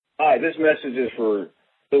Hi, this message is for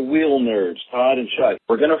the wheel nerds, Todd and Chuck.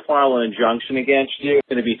 We're going to file an injunction against you. It's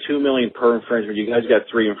going to be $2 million per infringement. You guys got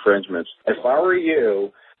 3 infringements. If I were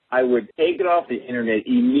you, I would take it off the internet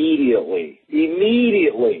immediately.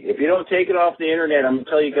 Immediately. If you don't take it off the internet, I'm going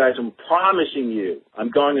to tell you guys, I'm promising you,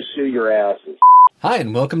 I'm going to sue your asses. Hi,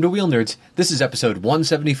 and welcome to Wheel Nerds. This is episode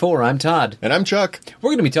 174. I'm Todd. And I'm Chuck. We're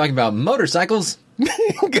going to be talking about motorcycles.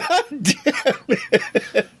 God damn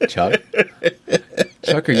it. Chuck?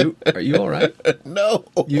 Chuck, are you all right? No.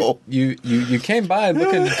 You came by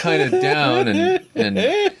looking kind of down, and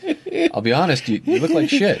I'll be honest, you look like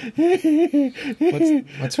shit.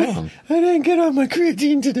 What's wrong? I didn't get on my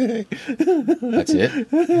creatine today. That's it?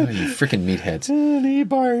 Oh, you freaking meatheads. The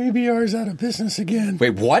EBR's out of business again.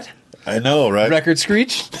 Wait, what? I know, right? Record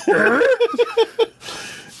screech?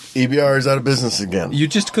 EBR is out of business again. You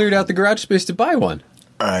just cleared out the garage space to buy one.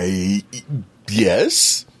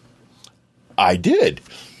 Yes, I did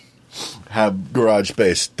have garage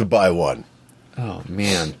space to buy one. Oh,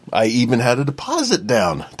 man. I even had a deposit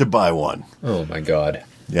down to buy one. Oh, my God.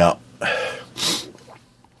 Yeah.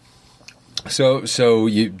 So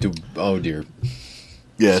you do, oh, dear.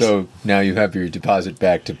 Yes. So now you have your deposit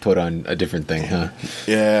back to put on a different thing, huh?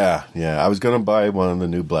 Yeah. I was going to buy one of the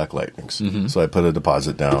new Black Lightnings. Mm-hmm. So I put a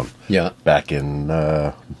deposit down back in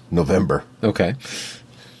November. Okay.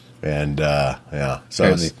 And, yeah. So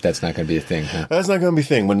apparently that's not going to be a thing, huh? That's not going to be a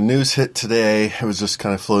thing. When the news hit today, it was just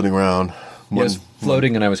kind of floating around. It was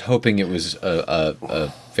floating, and I was hoping it was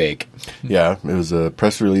a fake. Yeah, it was a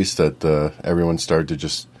press release that everyone started to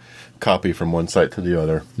just copy from one site to the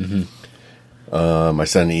other. Mm-hmm. I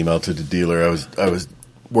sent an email to the dealer I was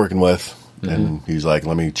working with, mm-hmm. and he's like,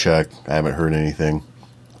 "Let me check. I haven't heard anything."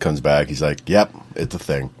 Comes back, he's like, "Yep, it's a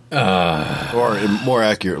thing," or more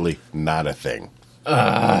accurately, not a thing.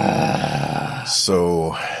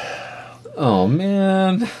 So, oh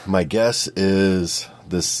man, my guess is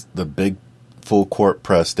the big full court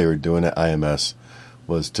press they were doing at IMS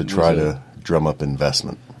was to try to drum up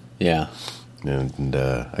investment. Yeah. And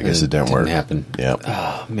I guess it didn't work. Happen. Yeah.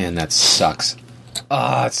 Oh man, that sucks.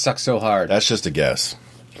 It sucks so hard. That's just a guess.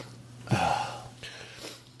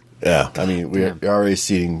 Yeah, I mean we're already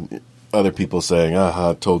seeing other people saying,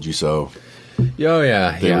 "Aha, told you so." Oh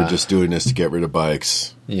yeah, they were just doing this to get rid of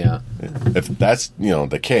bikes. Yeah. If that's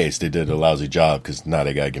the case, they did a lousy job because now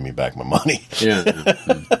they gotta give me back my money. Yeah.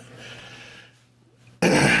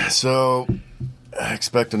 So. I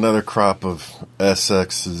expect another crop of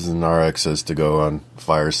SXs and RXs to go on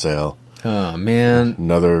fire sale. Oh, man.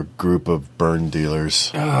 Another group of burn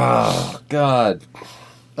dealers. Oh, God.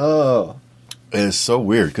 Oh. It's so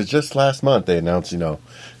weird, because just last month they announced,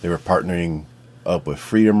 they were partnering up with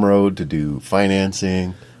Freedom Road to do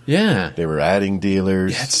financing. Yeah. They were adding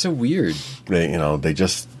dealers. Yeah, it's so weird. They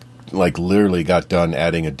just, literally got done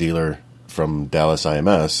adding a dealer from Dallas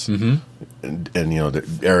IMS. Mm-hmm. And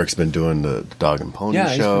Eric's been doing the dog and pony show.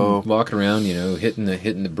 He's been walking around, hitting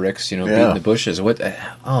the bricks, beating the bushes. What?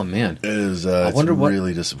 Oh man, it is. I wonder it's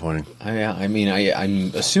really disappointing.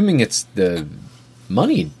 I'm assuming it's the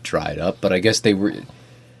money dried up, but I guess they were.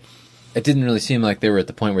 It didn't really seem like they were at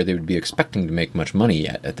the point where they would be expecting to make much money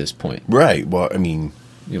yet at this point. Right. Well, I mean,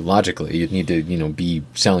 logically, you'd need to be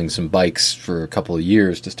selling some bikes for a couple of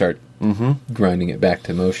years to start grinding it back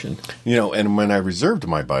to motion. And when I reserved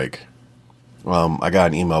my bike. I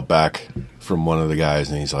got an email back from one of the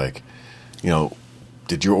guys, and he's like,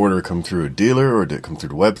 did your order come through a dealer or did it come through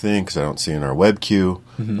the web thing? Because I don't see it in our web queue.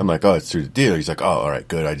 Mm-hmm. I'm like, oh, it's through the dealer. He's like, oh, all right,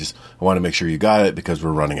 good. I want to make sure you got it because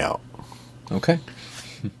we're running out. Okay.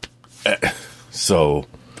 So.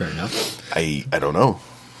 Fair enough. I don't know.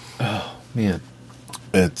 Oh, man.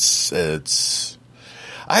 It's.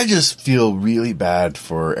 I just feel really bad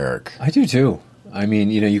for Eric. I do too. I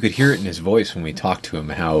mean, you could hear it in his voice when we talked to him,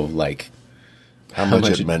 how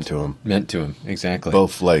much it meant to him. Meant to him, exactly.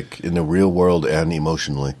 Both, in the real world and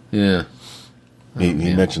emotionally. Yeah. He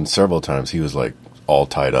mentioned several times he was, all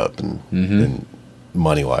tied up and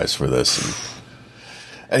money-wise for this.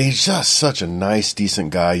 And he's just such a nice,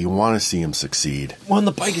 decent guy. You want to see him succeed. Well, and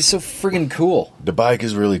the bike is so friggin' cool. The bike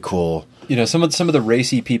is really cool. Some of the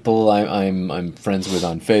racy people I'm friends with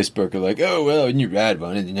on Facebook are like, oh well, and you ride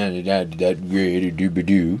one, and that great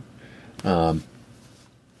doo-ba-doo. But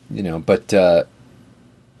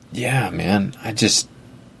yeah, man, it's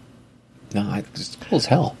cool as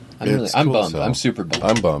hell. I'm bummed. I'm super bummed.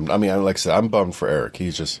 I'm bummed. I mean, like I said, I'm bummed for Eric.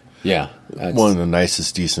 He's just one of the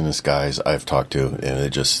nicest, decentest guys I've talked to,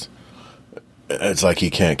 and it's like he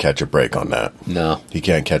can't catch a break on that. No, he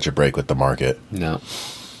can't catch a break with the market. No.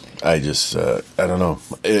 I don't know.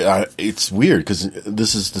 It's weird because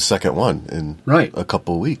this is the second one in a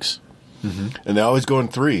couple of weeks. And they always go in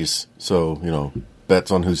threes. So,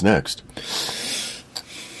 bets on who's next.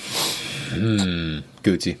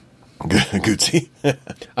 Gucci. Gucci.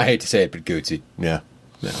 I hate to say it, but Gucci. Yeah.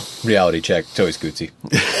 No. Reality check. It's always Gucci.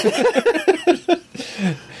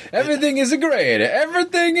 Everything is a grade.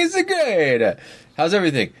 Everything is a grade. How's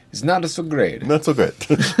everything? It's not so great. Not so great.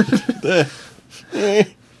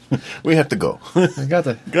 We have to go.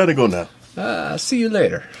 I Gotta go now. see you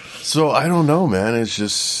later. So, I don't know, man. It's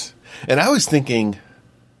just... And I was thinking,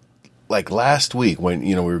 like, last week when,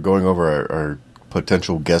 we were going over our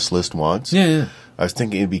potential guest list once. Yeah. I was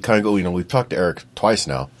thinking it'd be kind of cool. We've talked to Eric twice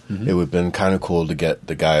now. It would have been kind of cool to get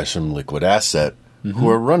the guys from Liquid Asset who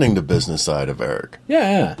are running the business side of Eric.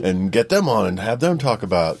 Yeah. And get them on and have them talk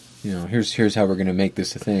about... here's how we're going to make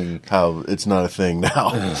this a thing. How it's not a thing now.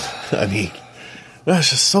 I mean, that's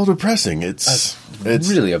just so depressing. It's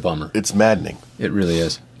really a bummer. It's maddening. It really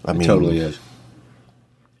is. I mean, it totally is.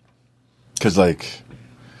 Because, like...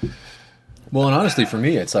 Well, and honestly, for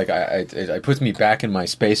me, it's like it puts me back in my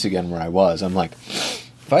space again where I was. I'm like,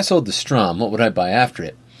 if I sold the Strum, what would I buy after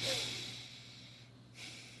it?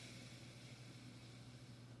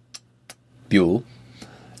 Buell.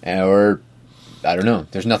 Or, I don't know.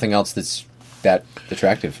 There's nothing else that's that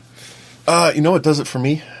attractive. You know what does it for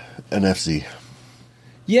me? An FZ.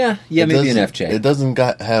 Yeah, maybe an FJ. It doesn't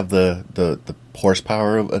have the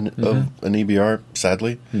horsepower of an EBR,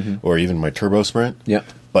 sadly, or even my Turbo Sprint. Yep.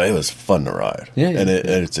 But it was fun to ride. Yeah, and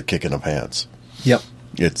it's a kick in the pants. Yep.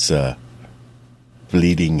 It's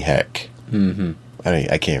bleeding heck. Mm-hmm. I mean,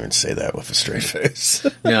 I can't even say that with a straight face.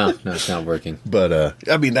 No, it's not working. But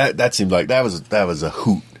I mean, that seemed like that was a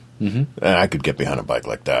hoot. Mm-hmm. And I could get behind a bike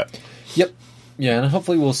like that. Yep. Yeah, and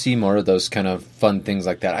hopefully we'll see more of those kind of fun things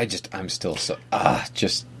like that. I'm still so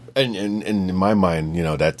And in my mind,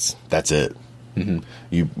 that's it. Mm-hmm.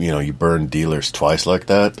 You burn dealers twice like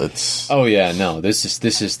that. That's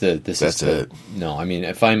it. No, I mean,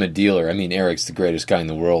 if I'm a dealer, I mean, Eric's the greatest guy in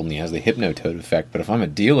the world and he has the Hypnotoad effect. But if I'm a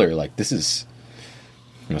dealer, like, this is,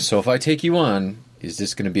 so if I take you on, is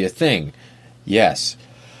this going to be a thing? Yes.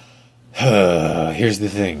 Here's the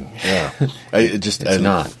thing. Yeah, it's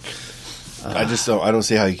not. I don't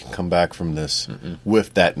see how you can come back from this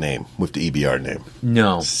with that name, with the EBR name.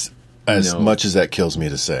 No, as much as that kills me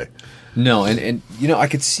to say. No, and I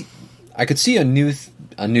could see a new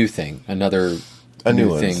thing, another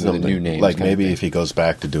new thing with a new name, like maybe if he goes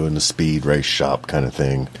back to doing the speed race shop kind of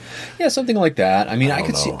thing. Yeah, something like that. I mean,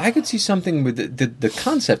 I could see something with the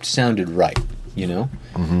concept sounded right.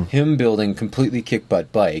 Him building completely kick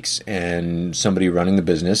butt bikes and somebody running the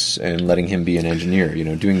business and letting him be an engineer.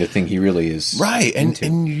 Doing the thing he really is right. Into.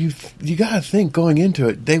 And you got to think going into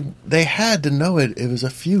it, they had to know it was a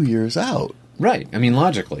few years out. Right. I mean,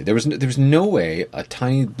 logically, there was no way a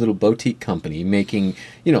tiny little boutique company making,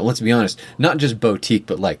 let's be honest, not just boutique,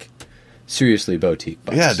 but like seriously boutique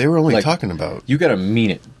bikes. Yeah, they were only talking about. You got to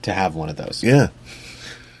mean it to have one of those. Yeah.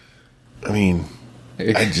 I mean,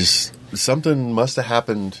 something must have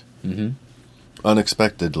happened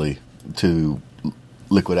unexpectedly to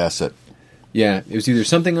Liquid Asset. Yeah, it was either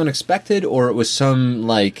something unexpected or it was some,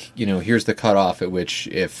 here's the cutoff at which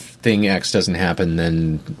if thing X doesn't happen,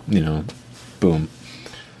 then, boom.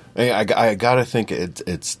 I got to think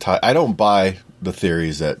it's I don't buy the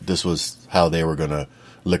theories that this was how they were going to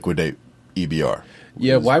liquidate EBR.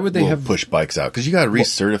 Yeah, why would they have push bikes out? Because you got to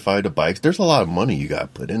recertify the bikes. There's a lot of money you got to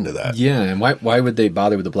put into that. Yeah, and why would they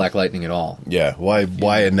bother with the Black Lightning at all? Yeah, why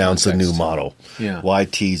announce a new model? Yeah, why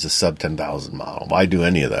tease a sub 10,000 model? Why do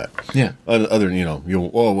any of that? Yeah, other than we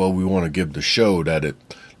want to give the show that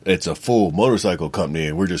it's a full motorcycle company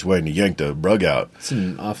and we're just waiting to yank the rug out. It's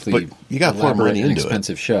an awfully but you got to pour money into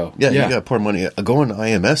expensive show. Yeah, you got to pour money. Going to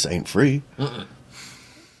IMS ain't free.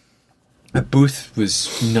 A booth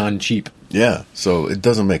was non-cheap. Yeah, so it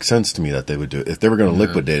doesn't make sense to me that they would do it. If they were going to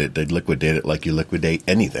liquidate it, they'd liquidate it like you liquidate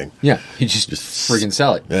anything. Yeah, you just friggin'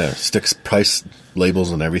 sell it. Yeah, sticks price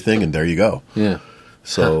labels and everything, and there you go. Yeah.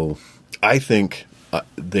 So I think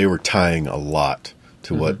they were tying a lot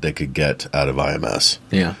to what they could get out of IMS.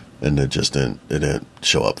 Yeah. And it just didn't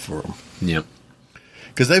show up for them. Yeah.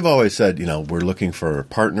 Because they've always said, we're looking for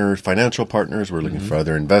partners, financial partners. We're looking for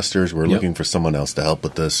other investors. We're looking for someone else to help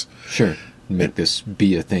with this. Sure. Make this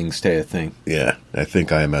be a thing, stay a thing. Yeah. I think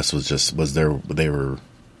IMS they were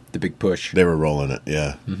the big push. They were rolling it.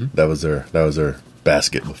 Yeah. Mm-hmm. That was their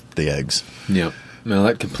basket with the eggs. Yeah. No,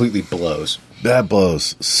 that completely blows. That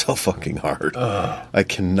blows so fucking hard. I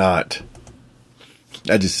cannot.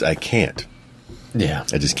 I can't. Yeah.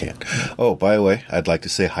 I just can't. Oh, by the way, I'd like to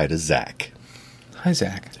say hi to Zach. Hi,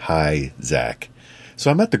 Zach. Hi, Zach. So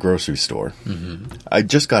I'm at the grocery store. I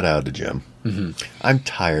just got out of the gym. I'm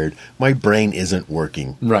tired. My brain isn't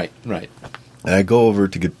working. Right. And I go over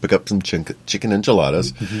to pick up some chicken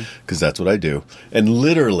enchiladas, because that's what I do. And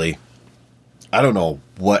literally, I don't know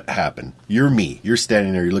what happened. You're me. You're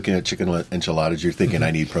standing there. You're looking at chicken enchiladas. You're thinking, I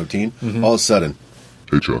need protein. All of a sudden,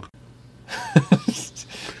 hey, Chuck.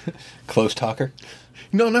 Close talker?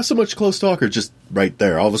 No, not so much close talker. Just right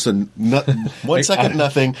there. All of a sudden, one second,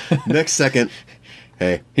 nothing. Next second,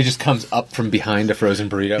 hey. He just comes up from behind a frozen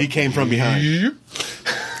burrito. He came from behind.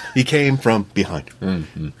 He came from behind.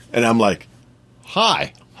 And I'm like,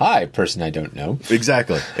 hi. Hi, person I don't know.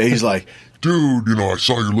 Exactly. And he's like, dude, I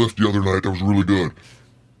saw your lift the other night. That was really good.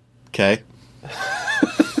 okay.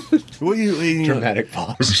 What you Dramatic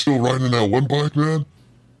pause. Is he still riding that one bike, man?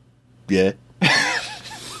 Yeah.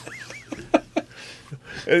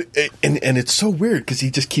 and it's so weird because he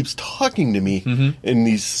just keeps talking to me in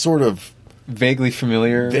these sort of vaguely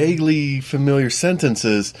familiar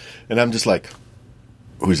sentences, and I'm just like,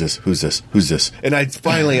 who's this? And I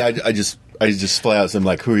finally I just fly out. So I'm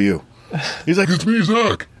like, who are you? He's like, it's me,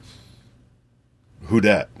 Zach. Who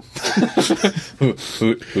dat?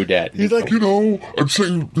 Who dat? He's like, I'm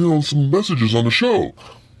saying, some messages on the show.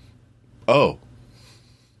 Oh,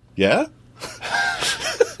 yeah.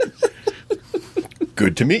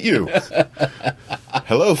 Good to meet you.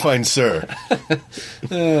 Hello, fine sir.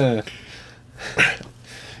 Yeah,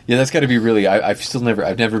 that's got to be really.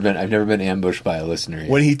 I've never been ambushed by a listener yet.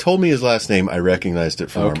 When he told me his last name, I recognized it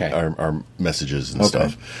from Okay. our messages and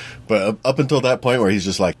stuff. But up until that point, where he's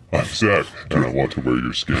just like, I'm Zach, and I want to wear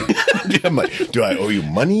your skin. I'm like, do I owe you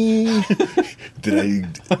money?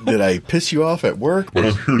 Did I piss you off at work? But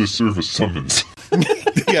I'm here to serve a summons.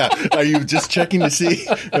 Yeah, are you just checking to see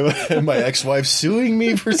am my ex-wife suing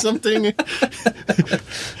me for something?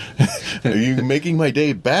 Are you making my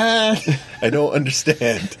day bad? I don't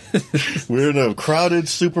understand. We're in a crowded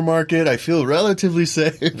supermarket. I feel relatively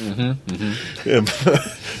safe.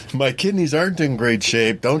 My kidneys aren't in great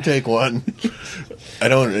shape. Don't take one.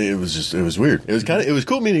 It was weird. It was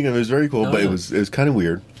cool meeting him. It was very cool, but it was kind of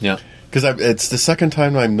weird. Yeah. Because it's the second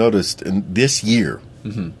time I've noticed in this year,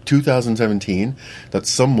 2017, that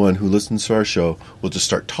someone who listens to our show will just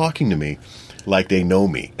start talking to me like they know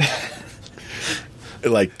me.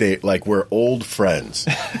 like we're old friends.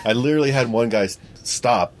 I literally had one guy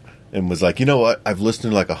stop and was like, you know what? I've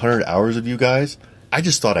listened to like 100 hours of you guys. I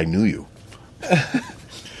just thought I knew you.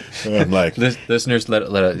 And I'm like, listeners,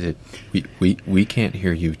 we can't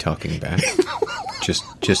hear you talking back.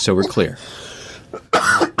 just so we're clear.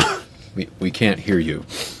 We can't hear you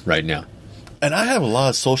right now. and I have a lot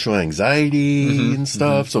of social anxiety and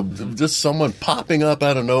stuff, so just someone popping up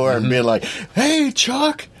out of nowhere and being like, hey,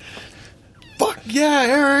 Chuck, fuck yeah,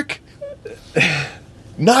 Eric,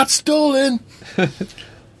 not stolen.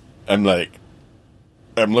 I'm like,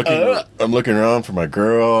 I'm looking around for my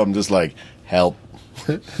girl. I'm just like, help.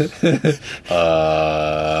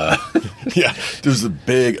 Yeah, there's a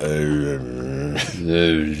big.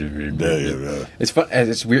 It's fun.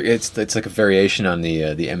 It's weird. It's like a variation on the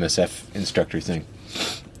MSF instructor thing.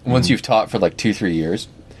 Once you've taught for like 2-3 years,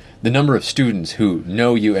 the number of students who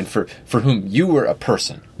know you and for whom you were a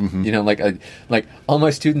person, you know, like all my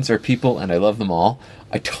students are people, and I love them all.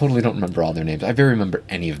 I totally don't remember all their names. I barely remember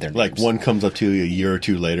any of their names. Like one comes up to you a year or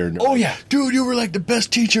two later, and oh yeah, dude, you were like the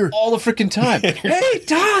best teacher all the freaking time. Hey,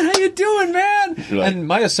 Don, how you doing, man? Like, and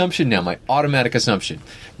my assumption now, my automatic assumption,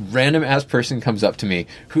 random ass person comes up to me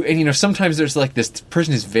who, and you know, sometimes there's like this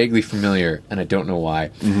person is vaguely familiar, and I don't know why.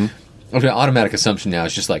 Okay, automatic assumption now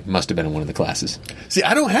is just like must have been in one of the classes. See,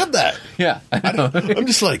 I don't have that. Yeah, I'm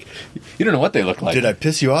just like, you don't know what they look like. Did I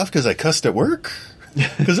piss you off because I cussed at work?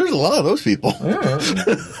 Because there's a lot of those people.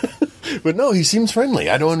 But no, he seems friendly.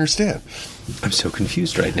 I don't understand. I'm so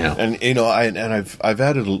confused right now. And you know, I've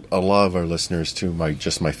added a lot of our listeners to my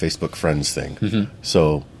Facebook friends thing.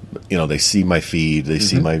 So you know, they see my feed. They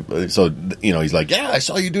see my. So you know, he's like, yeah, I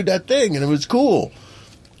saw you do that thing, and it was cool.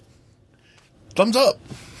 Thumbs up.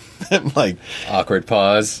 I'm like, awkward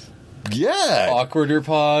pause. Yeah, Awkwarder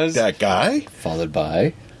pause. That guy followed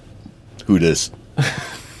by who dis?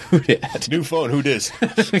 Who dat? New phone. Who dis?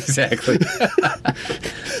 Exactly.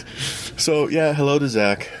 So yeah, hello to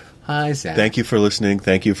Zach. Hi, Zach. Thank you for listening.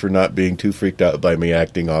 Thank you for not being too freaked out by me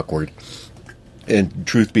acting awkward. And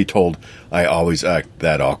truth be told, I always act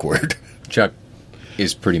that awkward. Chuck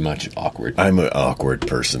is pretty much awkward. I'm an awkward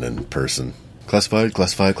person in person. Classified.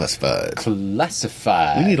 Classified.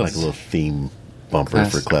 We need like a little theme bumper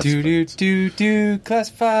for classified. Do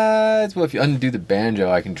classifieds. Well, if you undo the banjo,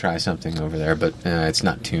 I can try something over there, but it's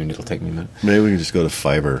not tuned. It'll take me a minute. Maybe we can just go to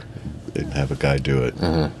Fiverr and have a guy do it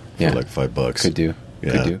Yeah. for like $5. Could do.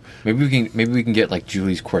 Yeah. Could do. Maybe we can get like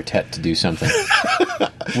Julie's Quartet to do something.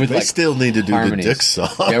 With They still need to do harmonies. the Dick song.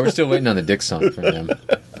 Yeah, we're still waiting on the Dick song from them.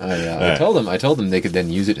 I told them they could then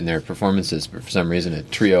use it in their performances, but for some reason a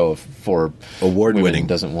trio of 4 Award-winning. women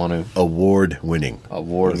doesn't want to. Award-winning.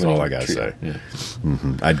 Award-winning. That's all I gotta trio. say.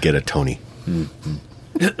 Yeah. I'd get a Tony.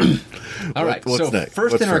 All right, What's so next?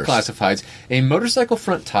 first What's in our first? classifieds, a motorcycle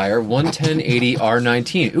front tire, 11080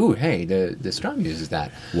 R19. Ooh, hey, the Strom uses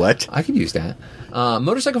that. What? I could use that.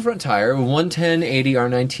 Motorcycle front tire, 11080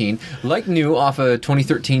 R19, like new off a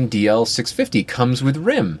 2013 DL 650, comes with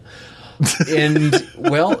rim. And,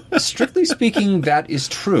 well, strictly speaking, that is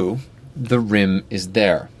true. The rim is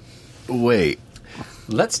there. Wait.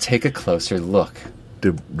 Let's take a closer look.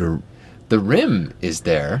 The The rim is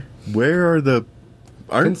there, where are the...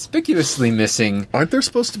 conspicuously missing. Aren't there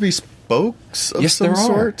supposed to be spokes of Yes, some there are.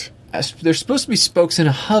 sort? There's supposed to be spokes and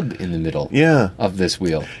a hub in the middle Yeah. of this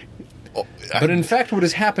wheel. But in fact, what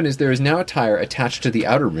has happened is there is now a tire attached to the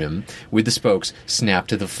outer rim with the spokes snapped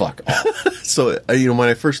to the fuck off. So, when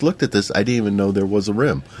I first looked at this, I didn't even know there was a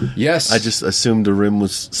rim. Yes. I just assumed the rim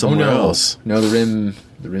was somewhere no. else. No, the rim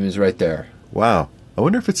is right there. Wow. I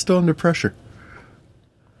wonder if it's still under pressure.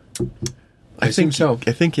 I think so.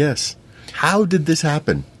 I think yes. How did this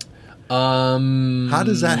happen? How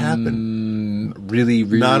does that happen? Really,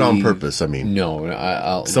 really... Not on purpose, I mean.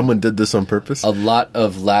 No. Someone did this on purpose? A lot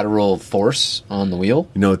of lateral force on the wheel.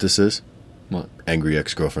 You know what this is? What? Angry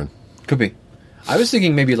ex-girlfriend. Could be. I was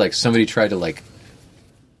thinking maybe like somebody tried to like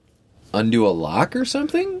undo a lock or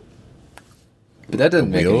something. But that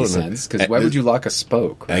doesn't make wheel any and sense, because why would you lock a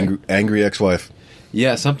spoke? Right? Angry ex-wife.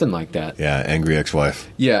 Yeah, something like that. Yeah, angry ex-wife.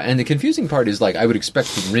 Yeah, and the confusing part is like I would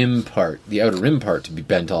expect the rim part, the outer rim part, to be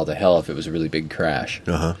bent all to hell if it was a really big crash.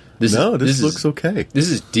 Uh-huh. This looks okay. This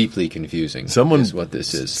is deeply confusing. Is what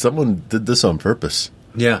this is. Someone did this on purpose.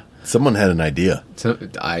 Yeah, Someone had an idea. so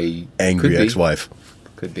Angry ex-wife.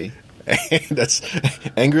 Could be. That's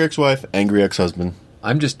angry ex-wife, angry ex-husband.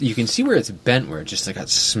 You can see where it's bent, where it just like got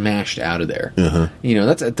smashed out of there. Uh-huh.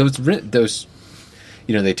 That's those.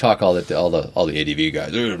 They talk all the ADV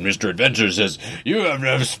guys. Mr. Adventure says you have to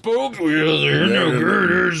have spokes wheels. They're no good.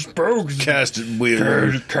 There's spokes. Casted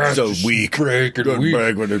wheels. So weak. Brake and Good weak.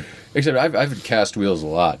 brake when they're Except I've had cast wheels a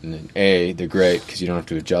lot, and A, they're great because you don't have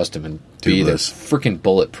to adjust them, and B, they're Tubeless. freaking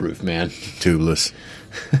bulletproof, man. tubeless.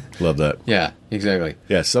 Love that. Yeah, exactly.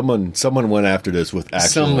 Yeah, someone went after this with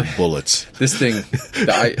actual bullets. This thing,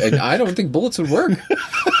 I don't think bullets would work.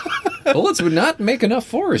 Bullets would not make enough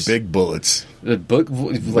force. Big bullets. Like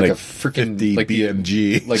a freaking 50 like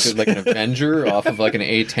BMG. like an Avenger off of like an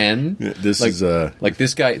A10. Yeah, this like, is like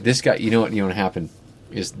this guy. You know what happened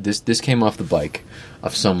is this came off the bike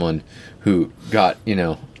of someone who got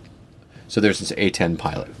So there's this A10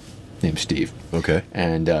 pilot named Steve. okay.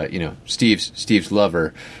 And Steve's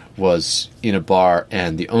lover was in a bar,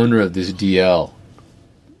 and the owner of this DL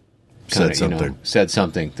Said something. said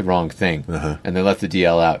something, the wrong thing, and they left the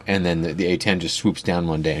DL out, and then the A10 just swoops down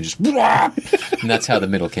one day and just, and that's how the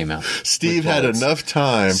middle came out. Steve With had bullets. enough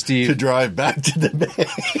time Steve- to drive back to the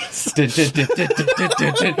base.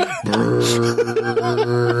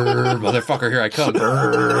 Motherfucker, here I come.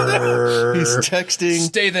 He's texting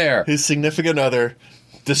Stay there. his significant other.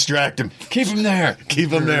 Distract him. Keep him there.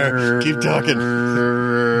 Keep him there. Keep talking.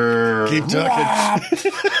 Keep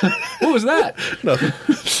talking. What was that? Nothing.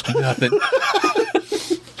 Nothing.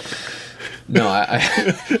 No,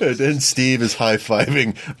 And then Steve is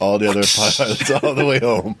high-fiving all the other pilots all the way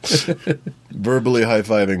home. Verbally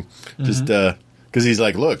high-fiving. Just because he's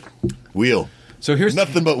like, look, wheel. So here's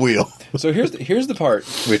Nothing but wheel. So here's the part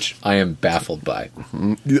which I am baffled by.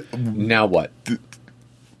 Now what?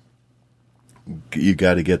 You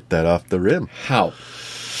got to get that off the rim. How?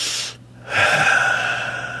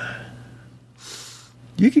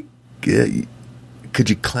 Could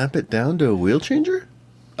you clamp it down to a wheel changer?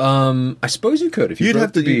 I suppose you could if you You'd broke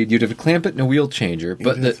have to- the bead. You'd have to clamp it in a wheel changer.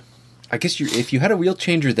 But have- I guess if you had a wheel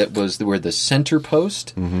changer that was where the center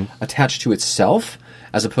post attached to itself,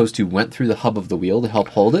 as opposed to went through the hub of the wheel to help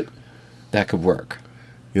hold it, that could work.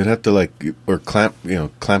 You'd have to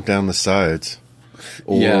clamp down the sides,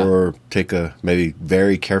 or Yeah. take maybe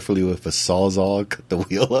very carefully with a sawzall cut the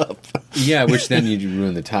wheel up. Yeah, which then you'd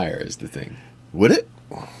ruin the tire is the thing. Would it?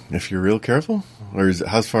 If you're real careful, or is it,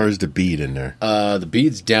 how far is the bead in there? The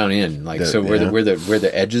bead's down in, like so where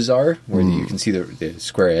the edges are, where you can see the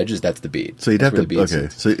square edges. That's the bead. So you'd That's have where the to. bead Okay,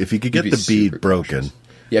 sits. so if you could get You'd be the bead super broken, cautious.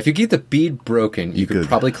 Yeah, if you get the bead broken, you could could.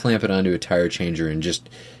 probably clamp it onto a tire changer and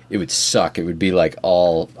it would suck. It would be like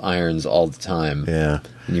all irons all the time. yeah,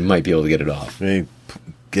 And you might be able to get it off. maybe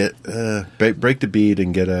break the bead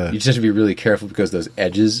and get a. You just have to be really careful because those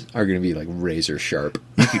edges are going to be like razor sharp.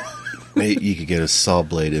 You could get a saw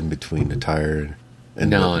blade in between the tire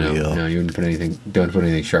and the wheel. No, you wouldn't put anything. Don't put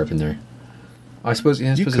anything sharp in there. I suppose.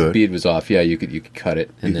 Yeah, I suppose if the bead was off. Yeah, you could cut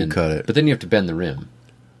it. And then cut it, but then you have to bend the rim.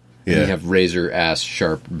 Yeah, and you have razor ass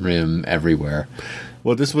sharp rim everywhere.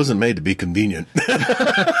 Well, this wasn't made to be convenient.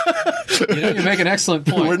 You make an excellent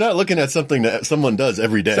point. We're not looking at something that someone does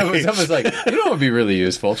every day. Someone's like, you know what would be really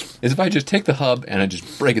useful is if I just take the hub and I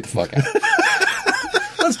just break it the fuck out.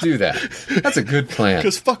 Let's do that. That's a good plan.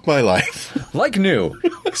 Because fuck my life. Like new,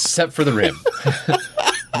 except for the rim.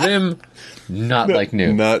 Rim, not like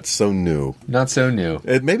new. Not so new. Not so new.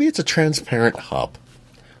 Maybe it's a transparent hub.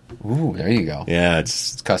 Ooh, there you go. Yeah,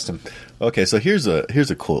 it's custom. Okay, so here's a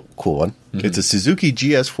cool one. Mm-hmm. It's a Suzuki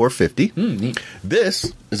GS 450. Neat.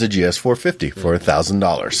 This is a GS 450 for $1,000.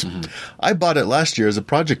 Mm-hmm. I bought it last year as a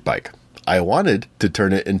project bike. I wanted to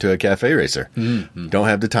turn it into a cafe racer. Mm-hmm. Don't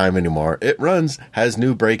have the time anymore. It runs, has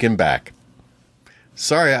new brake and back.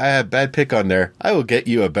 Sorry, I had bad pick on there. I will get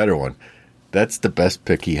you a better one. That's the best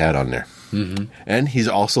pick he had on there. Mm-hmm. And he's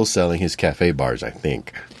also selling his cafe bars, I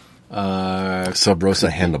think. Sub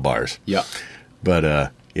Rosa handlebars. Yeah.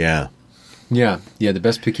 But, yeah. Yeah, the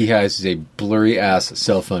best pick he has is a blurry-ass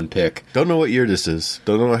cell phone pick. Don't know what year this is.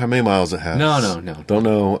 Don't know how many miles it has. No. Don't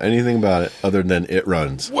know anything about it other than it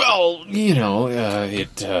runs. Well, it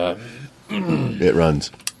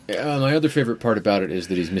runs. My other favorite part about it is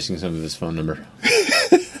that he's missing some of his phone number.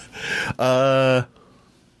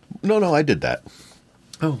 No, I did that.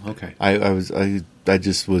 Oh, okay. I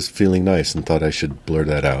just was feeling nice and thought I should blur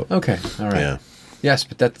that out. Okay, all right. Yeah. Yes,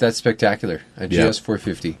 but that's spectacular. A GS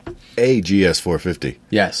 450. A GS 450.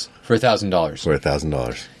 Yes, for $1,000. For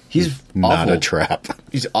 $1,000. He's not awful. A trap.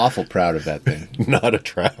 He's awful proud of that thing. Not a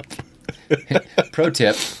trap. Pro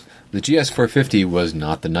tip: the GS 450 was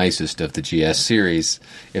not the nicest of the GS series.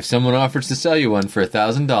 If someone offers to sell you one for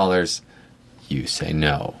 $1,000, you say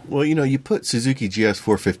no. Well, you put Suzuki GS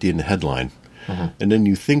 450 in the headline, and then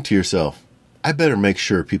you think to yourself, I better make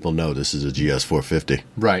sure people know this is a GS 450.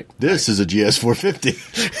 Right. This is a GS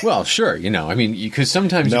 450. Well, sure, because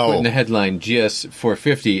sometimes you put in the headline GS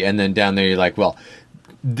 450, and then down there you're like, well,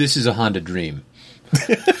 this is a Honda Dream.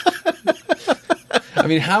 I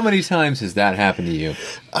mean, how many times has that happened to you?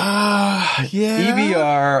 Yeah.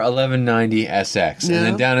 EBR 1190 SX, and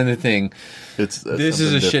then down in the thing, this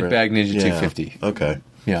is a shitbag Ninja 250. Okay.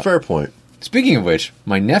 Yeah. Fair point. Speaking of which,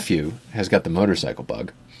 my nephew has got the motorcycle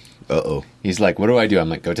bug. Uh-oh. He's like, what do I do? I'm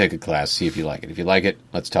like, go take a class, see if you like it. If you like it,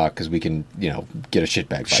 let's talk, because we can, get a shitbag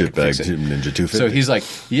bike. Shitbag Ninja 250. So he's like,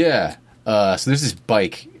 yeah. So there's this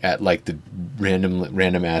bike at, like, the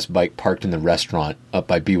random-ass bike parked in the restaurant up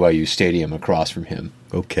by BYU Stadium across from him.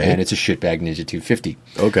 Okay. And it's a shitbag Ninja 250.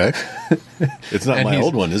 Okay. It's not my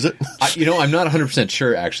old one, is it? I'm not 100%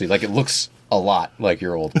 sure, actually. Like, it looks a lot like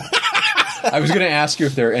your old one. I was going to ask you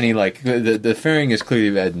if there are any, like, the fairing is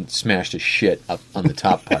clearly had smashed to shit up on the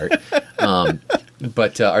top part.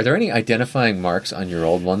 But are there any identifying marks on your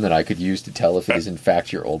old one that I could use to tell if it is in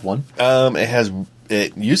fact your old one?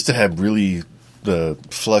 It used to have really the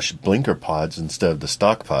flush blinker pods instead of the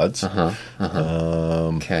stock pods.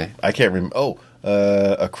 Okay. I can't remember. Oh,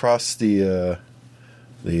 across the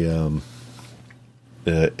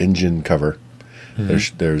engine cover,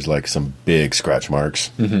 there's like some big scratch marks.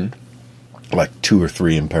 Mm-hmm. Like 2 or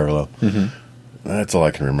 3 in parallel. Mm-hmm. That's all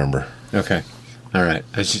I can remember. Okay. All right.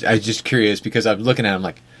 I was just curious because I'm looking at it, I'm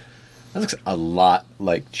like, that looks a lot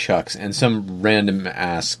like Chuck's, and some random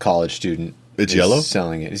ass college student. It's yellow?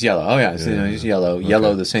 Selling it. It's yellow. Oh yeah, it's yellow. Okay.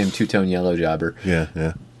 Yellow, the same two-tone yellow jobber. Yeah.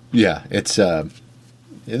 Yeah. It's how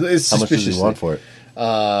much does he want for it?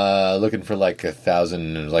 Looking for like 1,000.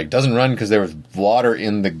 And it was like, doesn't run because there was water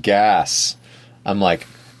in the gas. I'm like,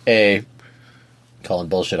 calling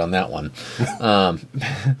bullshit on that one.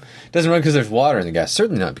 Doesn't run because there's water in the gas.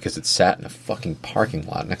 Certainly not because it sat in a fucking parking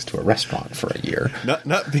lot next to a restaurant for a year.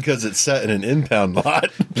 Not because it sat in an impound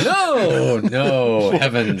lot. No,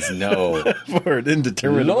 heavens, no. For an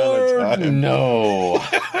indeterminate amount of time. No.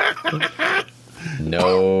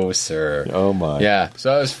 No, sir. Oh my. Yeah.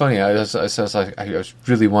 So it was funny. I was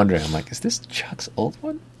really wondering. I'm like, is this Chuck's old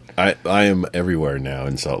one? I am everywhere now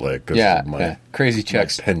in Salt Lake. Crazy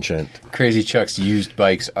Chuck's penchant. Crazy Chuck's used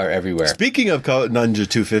bikes are everywhere. Speaking of Ninja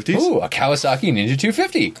 250s, a Kawasaki Ninja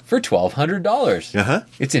 250 for $1,200. Uh-huh.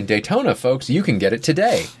 It's in Daytona, folks. You can get it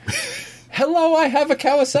today. hello, I have a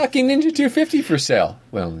Kawasaki Ninja 250 for sale.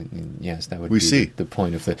 Well, yes, that would be the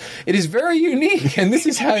point of the... It is very unique, and this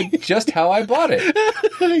is just how I bought it.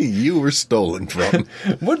 You were stolen from.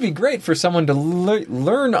 Would be great for someone to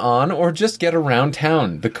learn on or just get around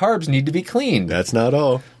town. The carbs need to be cleaned. That's not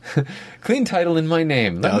all. Clean title in my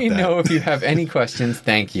name. Let me know if you have any questions.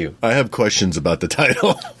 Thank you. I have questions about the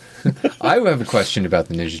title. I have a question about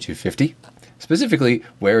the Ninja 250. Specifically,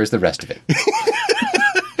 where is the rest of it?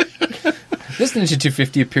 This Ninja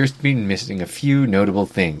 250 appears to be missing a few notable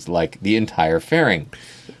things, like the entire fairing.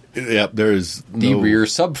 Yep, there's the rear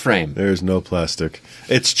subframe. There's no plastic.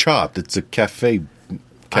 It's chopped. It's a cafe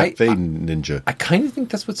Ninja. I kind of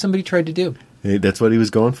think that's what somebody tried to do. Hey, that's what he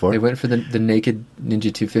was going for. They went for the naked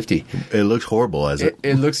Ninja 250. It looks horrible as it.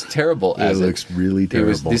 It looks terrible as it. It looks really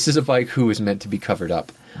terrible. This is a bike who was meant to be covered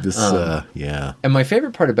up. Yeah. And my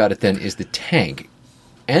favorite part about it then is the tank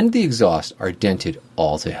and the exhaust are dented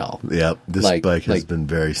all to hell. Yep, this bike has been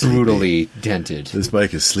very sleepy. Brutally dented. This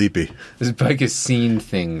bike is sleepy. This bike has seen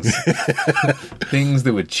things. Things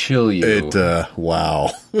that would chill you.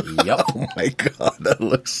 Wow. Yep. Oh my God, that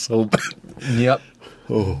looks so bad. Yep.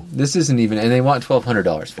 Oh. This isn't even, and they want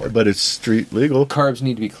 $1,200 for it. But it's street legal. Carbs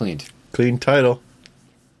need to be cleaned. Clean title.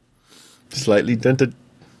 Slightly dented.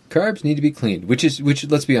 Carbs need to be cleaned. Which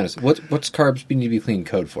let's be honest, what's carbs need to be cleaned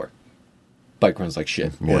code for? Bike runs like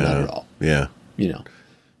shit, or not at all. Yeah. You know.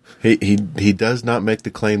 He does not make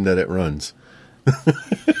the claim that it runs.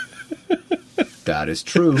 That is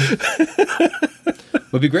true.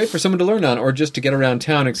 Would be great for someone to learn on, or just to get around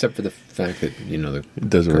town, except for the fact that, it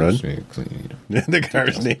doesn't run. The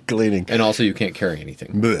cars need cleaning. And also you can't carry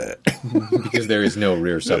anything. Because there is no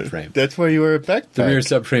rear subframe. That's why you wear a backpack. The rear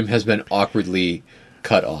subframe has been awkwardly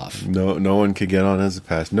cut off. No one could get on as a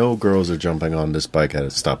pass. No girls are jumping on this bike at a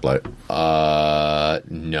stoplight.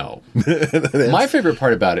 No. My favorite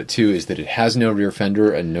part about it, too, is that it has no rear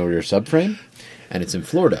fender and no rear subframe, and it's in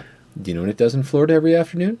Florida. Do you know what it does in Florida every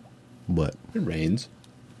afternoon? What? It rains.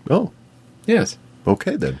 Oh. Yes.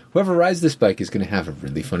 Okay, then. Whoever rides this bike is going to have a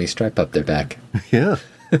really funny stripe up their back. Yeah.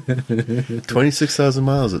 26,000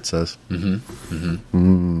 miles, it says. Mm-hmm.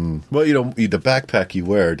 Mm-hmm. Well, the backpack you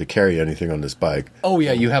wear to carry anything on this bike. Oh,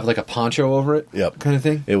 yeah, you have like a poncho over it? Yep. Kind of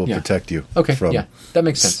thing? It will protect you from that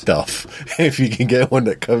makes sense. Stuff. If you can get one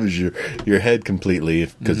that covers your head completely,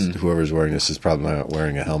 because whoever's wearing this is probably not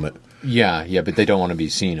wearing a helmet. Yeah, but they don't want to be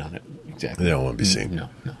seen on it. Exactly. They don't want to be seen.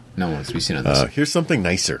 No one wants to be seen on this. Here's something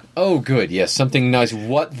nicer. Oh, good. Yes, something nice.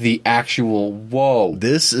 What the actual... Whoa.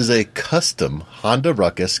 This is a custom Honda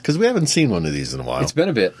Ruckus, because we haven't seen one of these in a while. It's been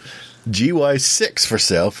a bit. GY6 for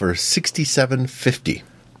sale for $6,750.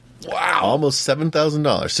 Wow. Almost $7,000.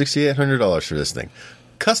 $6,800 for this thing.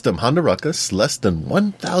 Custom Honda Ruckus, less than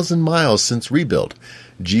 1,000 miles since rebuild.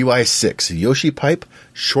 GY6 Yoshi pipe,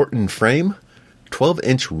 shortened frame,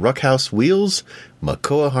 12-inch Ruckhouse wheels,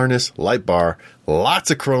 Makoa harness, light bar,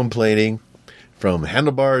 lots of chrome plating, from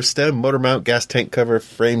handlebars, stem, motor mount, gas tank cover,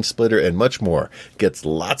 frame splitter, and much more. Gets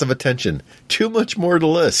lots of attention. Too much more to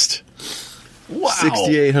list. Wow.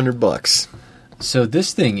 $6,800. So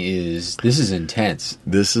this is intense.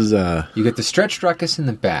 This is you get the stretched ruckus in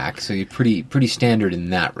the back, so you're pretty standard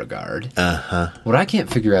in that regard. What I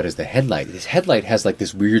can't figure out is the headlight. This headlight has like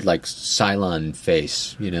this weird like Cylon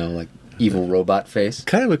face, like evil robot face.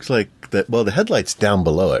 Kind of looks like that. Well, the headlight's down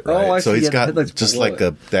below it, right? Oh, I so see. He's got just like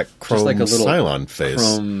that chrome like a little Cylon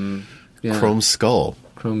face, chrome skull,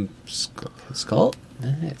 chrome skull.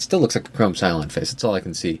 It still looks like a chrome Cylon face. That's all I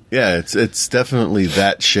can see. Yeah, it's definitely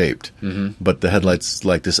that shaped, but the headlight's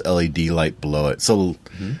like this LED light below it. So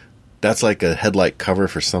that's like a headlight cover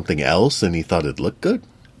for something else, and he thought it'd look good.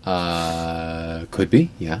 Could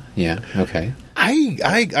be. Yeah. Okay.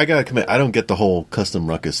 I gotta commit. I don't get the whole custom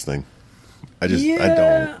Ruckus thing. I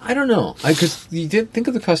don't. I don't know. Because you did think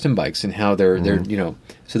of the custom bikes and how they're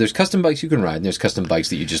so there's custom bikes you can ride and there's custom bikes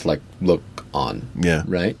that you just like look on. Yeah.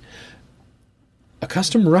 Right? A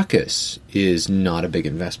custom Ruckus is not a big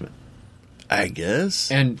investment. I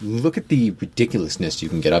guess. And look at the ridiculousness you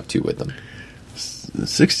can get up to with them.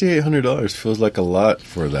 $6,800 feels like a lot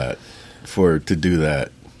for that. To do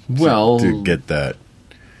that. Well, to get that.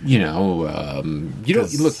 You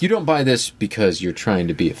don't buy this because you're trying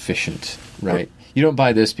to be efficient, right? You don't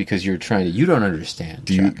buy this because you don't understand.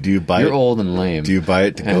 Do you buy it? You're old and lame. Do you buy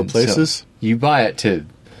it to go places? So you buy it to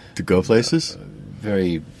go places?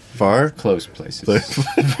 Very far? Close places. I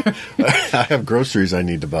have groceries I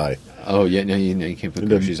need to buy. Oh, yeah, no, you can't put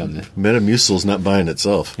groceries on there. Metamucil's not buying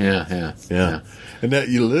itself. Yeah. And that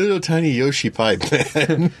little tiny Yoshi pipe,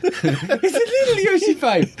 man. It's a little Yoshi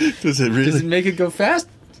pipe. Does it really? Does it make it go fast?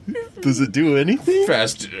 Does it do anything?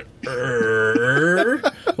 Faster.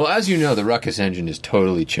 Well, Well, as you know, the Ruckus engine is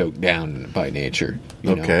totally choked down by nature.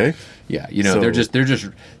 You know? Okay. Yeah, you know, So- they're just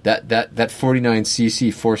that 49cc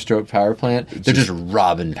 4-stroke power plant. They're just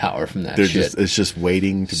robbing power from that shit. It's just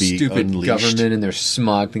waiting to be Stupid unleashed. government and their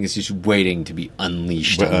smog thing is just waiting to be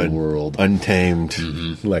unleashed on the world. Untamed,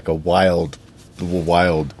 like a wild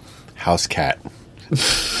house cat.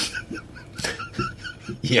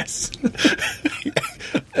 Yes.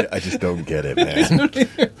 I just don't get it, man.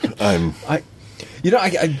 I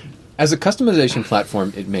as a customization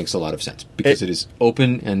platform, it makes a lot of sense because it is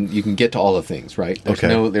open and you can get to all the things, right?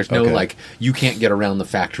 There's no Okay. like you can't get around the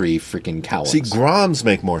factory freaking cows. See, Groms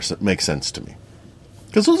make sense to me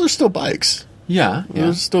because those are still bikes. yeah.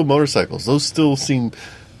 Those are still motorcycles. Those still seem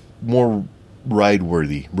more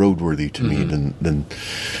roadworthy to me than.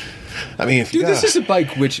 I mean, if you Dude, this is a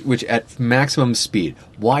bike which at maximum speed,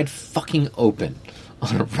 wide fucking open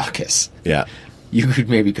on a Ruckus. yeah. You could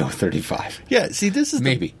maybe go 35. Yeah, see, this is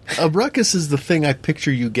Maybe. a Ruckus is the thing I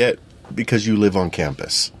picture you get because you live on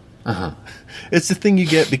campus. Uh-huh. It's the thing you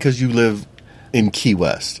get because you live in Key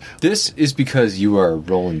West. This is because you are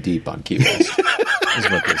rolling deep on Key West, is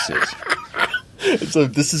what this is. So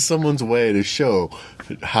this is someone's way to show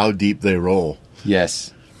how deep they roll.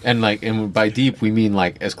 Yes. And by deep, we mean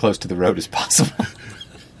like as close to the road as possible.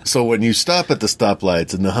 So when you stop at the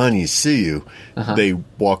stoplights and the honeys see you, they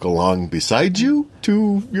walk along beside you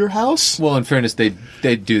to your house? Well, in fairness, they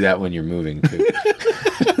do that when you're moving, too.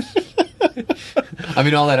 I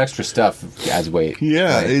mean, all that extra stuff adds weight.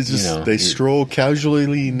 Yeah, right? it's just they stroll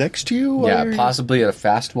casually next to you? Yeah, or- possibly at a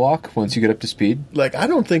fast walk once you get up to speed. Like, I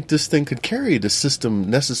don't think this thing could carry the system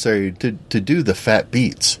necessary to do the fat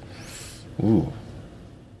beats. Ooh.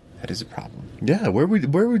 That is a problem. Yeah, where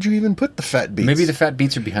would you even put the fat beats? Maybe the fat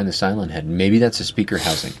beats are behind the silent head. Maybe that's a speaker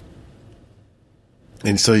housing.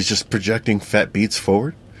 And so he's just projecting fat beats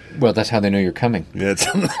forward? Well, that's how they know you're coming. Yeah,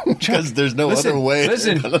 because there's no other way.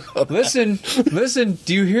 Listen.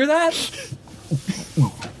 Do you hear that?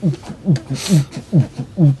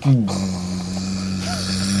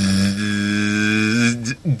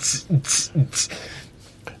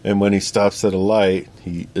 And when he stops at a light,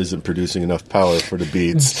 he isn't producing enough power for the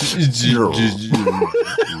beats.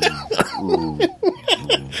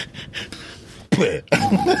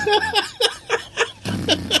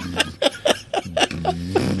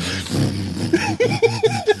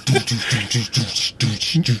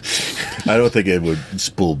 I don't think it would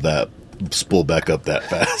spool back up that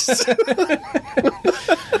fast.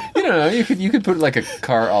 You don't know. You could put like a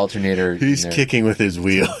car alternator. He's in there. kicking with his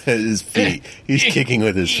his feet. He's kicking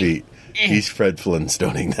with his feet. He's Fred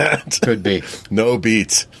Flintstoning that. Could be. No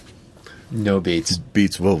beats. No beats.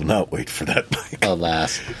 Beats will not wait for that bike.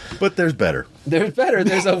 Alas. But there's better. There's better.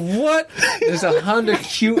 There's a what? There's a Honda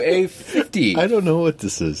QA50. I don't know what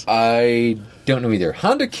this is. I don't know either.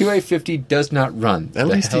 Honda QA50 does not run. At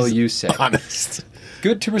least hell he's you say. honest.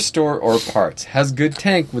 Good to restore or parts. Has good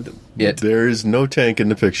tank with it. There is no tank in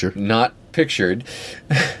the picture. Not pictured.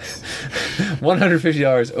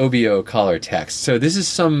 $150 OBO collar text. So this is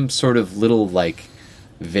some sort of little like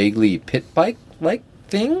vaguely pit bike like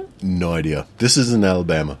thing. No idea. This is in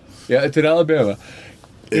Alabama. Yeah, it's in Alabama.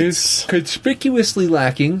 It's- It's conspicuously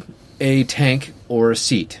lacking a tank or a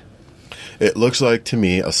seat. It looks like to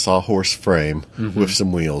me a sawhorse frame with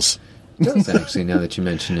some wheels. It does actually, now that you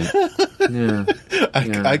mention it. Yeah.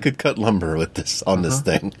 Yeah. I could cut lumber with this on this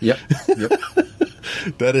thing. Yep.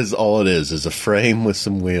 That is all it is a frame with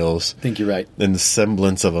some wheels I think you're right. and the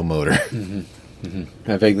semblance of a motor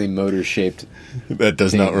A vaguely motor-shaped. that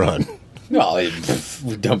does not run. No,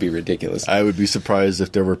 don't be ridiculous. I would be surprised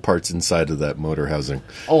if there were parts inside of that motor housing.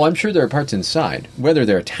 Oh, I'm sure there are parts inside. Whether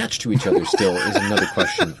they're attached to each other still is another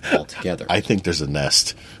question altogether. I think there's a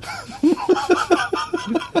nest.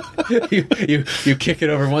 you kick it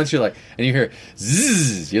over once, you're like, and you hear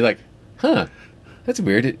zzz. You're like, huh? That's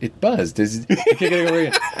weird. It buzzed. You kick it over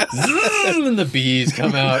again, zzz, and the bees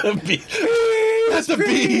come out. That's the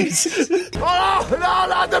bees! Oh, no,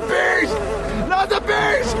 not the bees! Not the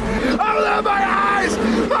bees! Oh, my eyes!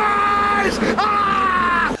 My eyes!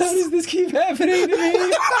 Ah! How does this keep happening to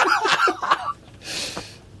me?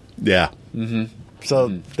 Yeah. So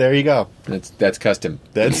there you go. That's custom.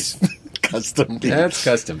 That's custom bees. That's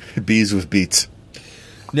custom. Bees with beats.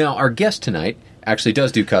 Now, our guest tonight actually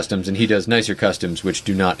does do customs, and he does nicer customs which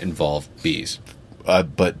do not involve bees.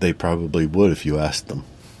 But they probably would if you asked them.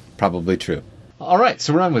 Probably true. All right,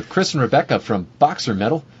 so we're on with Chris and Rebecca from Boxer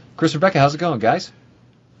Metal. Chris, Rebecca, how's it going, guys?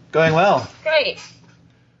 Going well. Great.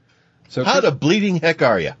 So, How Chris, the bleeding heck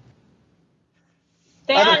are you?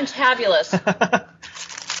 Fantabulous.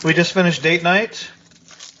 We just finished date night.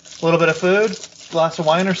 A little bit of food, glass of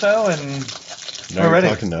wine or so, and Now Alrighty. you're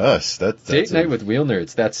talking to us. That's Date night a with Wheel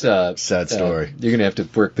Nerds. That's sad story. You're gonna have to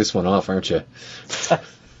work this one off, aren't you? No,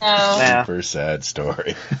 Yeah. super sad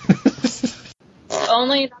story.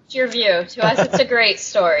 only that's your view. To us, it's a great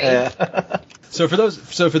story. Yeah. So for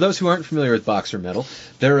those who aren't familiar with Boxer Metal,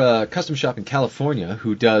 they're a custom shop in California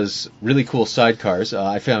who does really cool sidecars.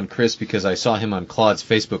 I found Chris because I saw him on Claude's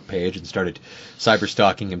Facebook page and started cyber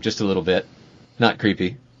stalking him just a little bit. Not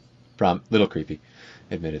creepy, little creepy,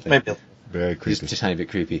 admittedly. Maybe. Very creepy. Just a tiny bit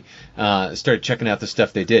creepy. Started checking out the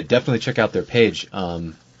stuff they did. Definitely check out their page.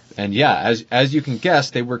 And yeah, as you can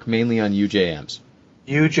guess, they work mainly on UJMs,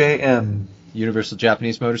 UJM. Universal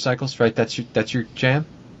Japanese Motorcycles. Right? That's your jam.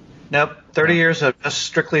 Nope. 30 years of just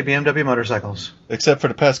strictly BMW motorcycles. Except for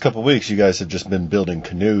the past couple weeks, you guys have just been building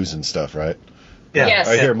canoes and stuff, right? Yeah. Yes.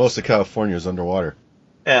 I hear most of California is underwater.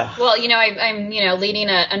 Yeah. Well, I'm leading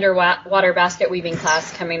an underwater basket weaving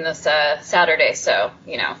class coming this Saturday, so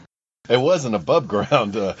It was an above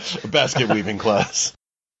ground basket weaving class.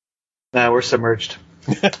 No, we're submerged.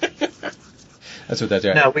 That's what that's.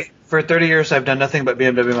 No, for 30 years I've done nothing but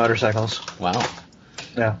BMW motorcycles. Wow.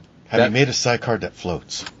 Yeah. Have you made a sidecar that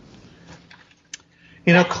floats?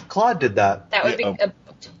 Claude did that. that would be Yeah,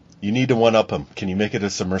 You need to one-up him. Can you make it a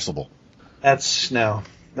submersible? That's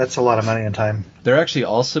a lot of money and time. They're actually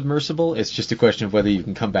all submersible. It's just a question of whether you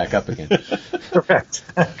can come back up again. Correct.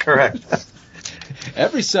 Correct.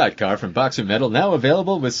 Every sidecar from Boxer Metal now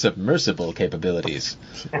available with submersible capabilities.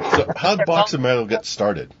 So how'd Boxer Metal get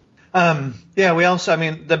started? Yeah, we also,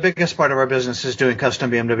 the biggest part of our business is doing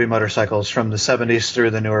custom BMW motorcycles from the 70s through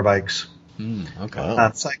the newer bikes. Okay. Wow.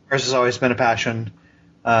 Sidecars has always been a passion.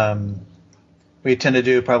 We tend to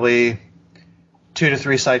do probably 2 to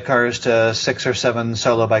 3 sidecars to 6 or 7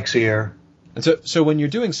 solo bikes a year. And so when you're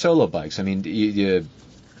doing solo bikes, you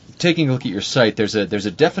taking a look at your site, there's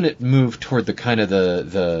a definite move toward the kind of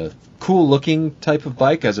the cool looking type of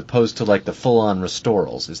bike as opposed to like the full on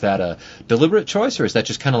restorals. Is that a deliberate choice, or is that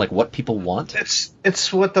just kind of like what people want?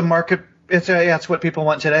 It's what the market. It's what people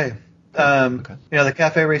want today. Okay. The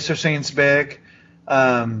cafe racer scene's big.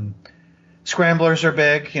 Scramblers are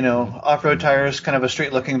big. Off-road tires, kind of a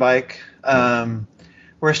street-looking bike.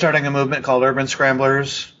 We're starting a movement called Urban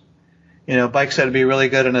Scramblers. Bikes that would be really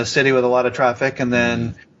good in a city with a lot of traffic, and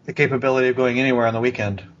then the capability of going anywhere on the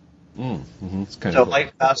weekend. It's kind So of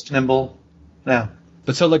light, fast, nimble. Yeah.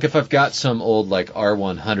 But so like if I've got some old like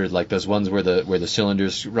R100, like those ones where the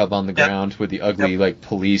cylinders rub on the Yep. ground with the ugly like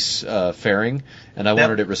police fairing, and I Yep.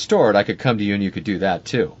 wanted it restored, I could come to you and you could do that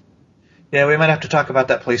too. Yeah, we might have to talk about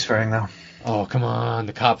that police fairing, though. Oh come on,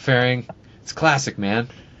 the cop fairing, it's classic, man.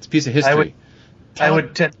 It's a piece of history. I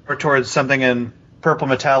would tend more towards something in purple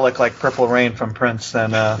metallic, like Purple Rain from Prince,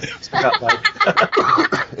 than Scott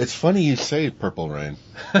Bike. It's funny you say Purple Rain.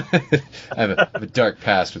 I have a dark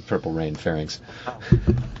past with Purple Rain fairings.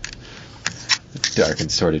 Dark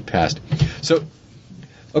and sordid past. So,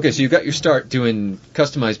 okay, so you got your start doing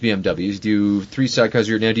customized BMWs. Do 3 sidecars a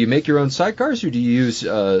year. Now, do you make your own sidecars, or do you use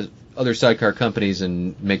other sidecar companies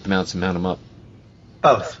and make the mounts and mount them up?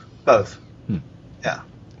 Both. Yeah.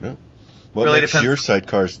 What Really makes depends. your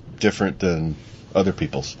sidecars different than other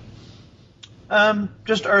people's?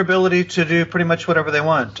 Just our ability to do pretty much whatever they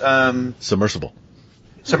want. Submersible.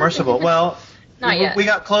 Submersible. Well, Not yet. we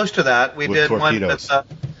got close to that. We With did torpedoes. one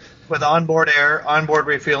with onboard air, onboard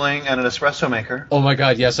refueling, and an espresso maker. Oh my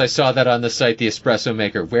God, yes, I saw that on the site, the espresso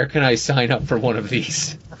maker. Where can I sign up for one of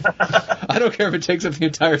these? I don't care if it takes up the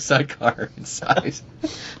entire sidecar in size.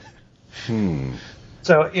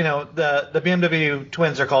 So, the BMW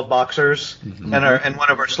twins are called boxers, and one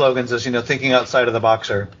of our slogans is, thinking outside of the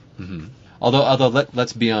boxer. Although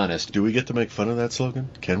let's be honest. Do we get to make fun of that slogan?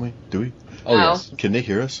 Can we? Do we? Oh No. yes, Can they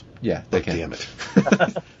hear us? yeah, they can. Damn it.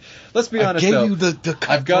 Let's be I honest gave though. you the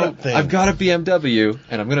I've got cutthroat thing. I've got a BMW,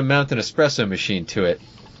 and I'm going to mount an espresso machine to it.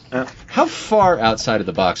 Yeah. How far outside of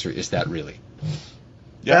the boxer is that really?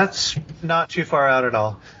 Yeah. That's not too far out at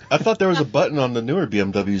all. I thought there was a button on the newer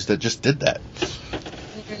BMWs that just did that.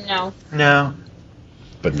 No. No.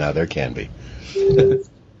 But now there can be.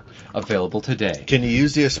 Available today. Can you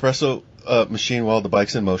use the espresso machine while the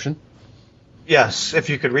bike's in motion? Yes, if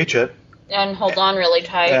you could reach it. And hold on really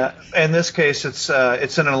tight. Yeah. In this case, it's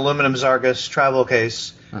in an aluminum Zargus travel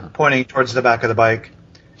case pointing towards the back of the bike,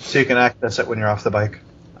 so you can access it when you're off the bike.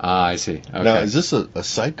 Ah, I see. Okay. Now, is this a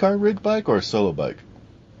sidecar rig bike or a solo bike?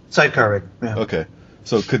 Sidecar rig. Yeah. Okay.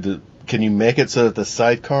 So can you make it so that the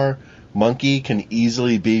sidecar monkey can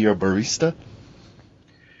easily be your barista?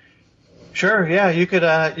 Sure. Yeah, you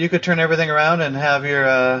could turn everything around and have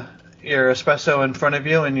your espresso in front of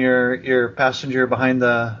you and your passenger behind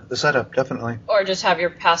the setup. Definitely. Or just have your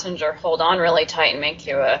passenger hold on really tight and make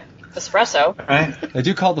you a espresso. Right? They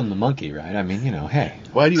do call them the monkey, right? I mean, hey.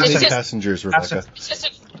 Why do you It's say just- passengers, Rebecca? It's just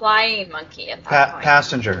a flying monkey at that point.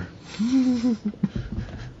 Passenger.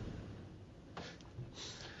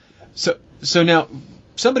 So now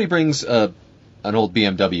somebody brings an old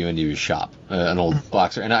BMW into your shop, an old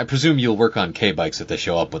Boxer, and I presume you'll work on K-bikes if they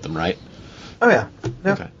show up with them, right? Oh yeah.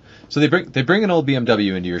 Yeah. Okay. So they bring an old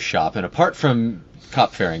BMW into your shop, and apart from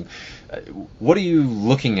cop fairing, what are you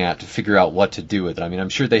looking at to figure out what to do with it? I mean, I'm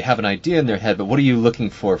sure they have an idea in their head, but what are you looking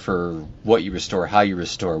for what you restore, how you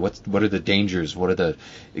restore? What are the dangers? What are the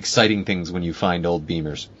exciting things when you find old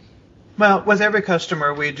Beamers? Well, with every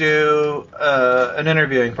customer, we do an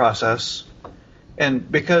interviewing process,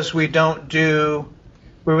 and because we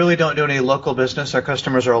really don't do any local business. Our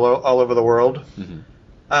customers are all over the world.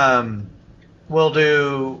 Mm-hmm. We'll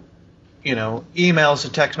do, emails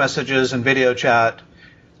and text messages and video chat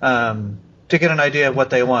to get an idea of what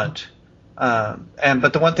they want.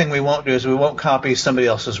 But the one thing we won't do is we won't copy somebody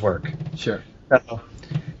else's work. Sure. So,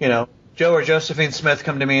 Joe or Josephine Smith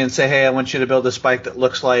come to me and say, "Hey, I want you to build this bike that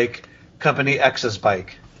looks like Company X's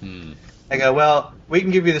bike." I go, "Well, we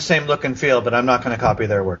can give you the same look and feel, but I'm not going to copy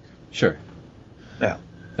their work." Sure. Yeah.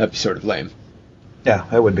 That'd be sort of lame. Yeah,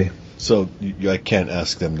 it would be. So I can't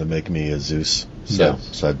ask them to make me a Zeus No.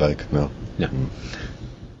 side bike? No. No.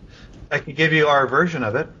 I can give you our version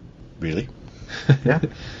of it. Really? Yeah.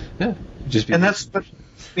 Yeah. Just be And that's what,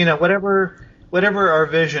 whatever our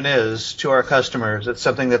vision is to our customers, it's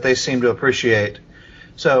something that they seem to appreciate.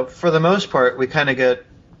 So for the most part, we kind of get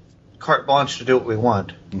carte blanche to do what we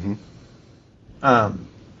want. Mm-hmm.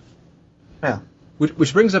 Yeah.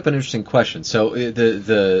 Which brings up an interesting question. So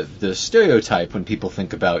the stereotype when people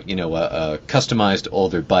think about a customized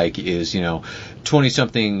older bike is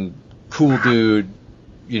 20-something cool dude,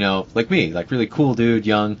 like me, like really cool dude,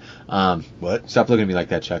 young. What? Stop looking at me like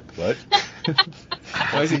that, Chuck. What?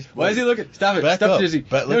 Why is he looking? Stop it! Back Stop up. judging.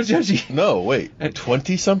 But No let's- judging. No, wait.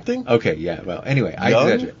 20-something? Okay, yeah. Well, anyway, I Young?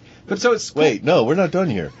 exaggerate. But so it's cool. Wait, no, we're not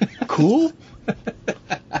done here. Cool?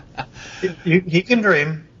 He can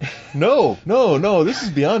dream. No. This is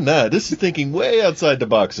beyond that. This is thinking way outside the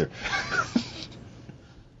Boxer.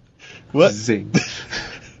 What? Zing.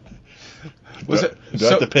 Do I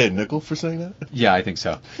have to pay a nickel for saying that? Yeah, I think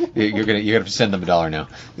so. You're gonna have to send them $1 now.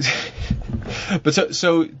 But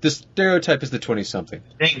so the stereotype is the 20-something.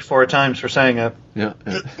 Dinged 4 times for saying it. Yeah.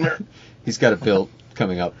 He's got a bill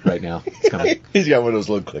coming up right now. It's coming. He's got one of those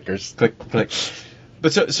little clickers. Click, click.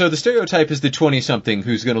 But so the stereotype is the 20-something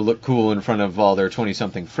who's going to look cool in front of all their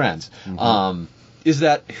 20-something friends. Mm-hmm. Is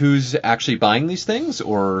that who's actually buying these things,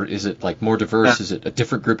 or is it like more diverse? Yeah. Is it a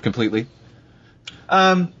different group completely?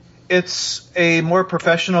 It's a more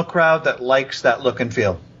professional crowd that likes that look and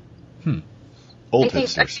feel. Old I think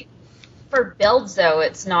hipsters. for builds, though,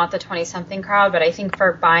 it's not the 20-something crowd, but I think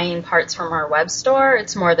for buying parts from our web store,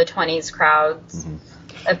 it's more the 20s crowds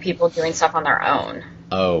of people doing stuff on their own.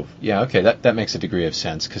 Oh, yeah, okay, that makes a degree of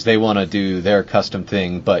sense, because they want to do their custom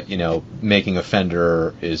thing, but, making a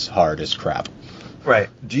fender is hard as crap. Right.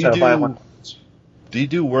 Do you buy one. do you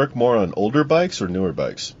do work more on older bikes or newer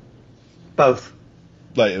bikes? Both.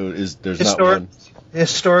 Like, there's not one?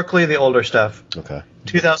 Historically, the older stuff. Okay.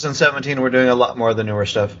 2017, we're doing a lot more of the newer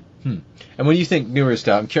stuff. And when you think newer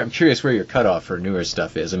stuff, I'm curious where your cutoff for newer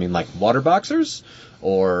stuff is. I mean, like water boxers,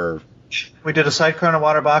 or... We did a side Corona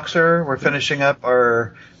water boxer. We're finishing up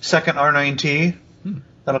our second R9T.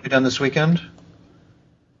 That'll be done this weekend.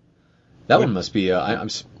 That one must be. I'm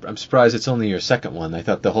surprised it's only your second one. I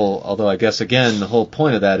thought although I guess again the whole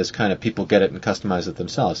point of that is kind of people get it and customize it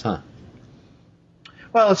themselves, huh?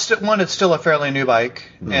 Well, it's still a fairly new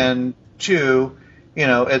bike, and 2,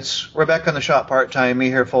 it's Rebecca in the shop part time, me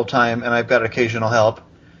here full time, and I've got occasional help.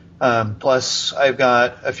 Plus, I've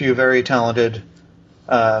got a few very talented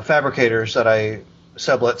fabricators that I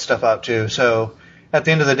sublet stuff out to. So at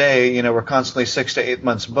the end of the day, we're constantly 6 to 8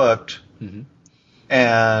 months booked,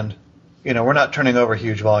 and we're not turning over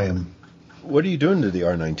huge volume. What are you doing to the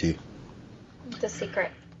R9T? The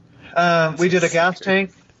secret. We did a gas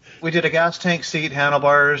tank. We did a gas tank seat,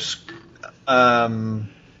 handlebars,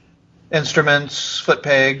 instruments, foot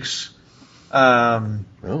pegs.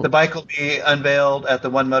 The bike will be unveiled at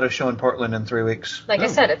the One Moto Show in Portland in 3 weeks. Like I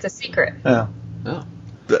said, it's a secret. Yeah. Oh.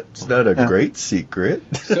 That's not a great secret.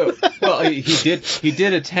 So, well, he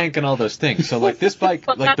did a tank and all those things. So, like this bike,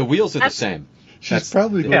 Well, like the wheels are the that's- same. She's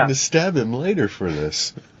probably going Yeah. to stab him later for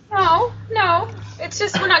this. No. It's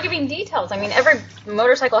just we're not giving details. I mean, every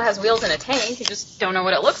motorcycle has wheels and a tank. You just don't know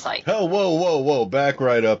what it looks like. Oh, whoa. Back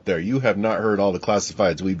right up there. You have not heard all the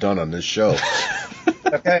classifieds we've done on this show.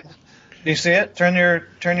 Okay. Do you see it? Turn your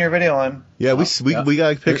video on. Yeah, we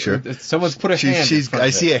got a picture. Someone's put a hand.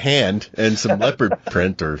 I see a hand and some leopard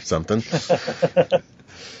print or something.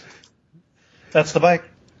 That's the bike.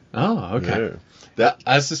 Oh, okay. Yeah. That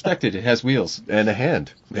As suspected, it has wheels. and a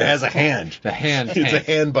hand. It has a hand. The hand. It's a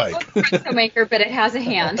hand bike. Pretzel maker, but it has a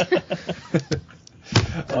hand.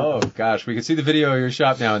 Oh gosh, we can see the video of your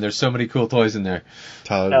shop now, and there's so many cool toys in there.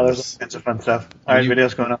 Todd, Yeah, there's all kinds of fun stuff. All right,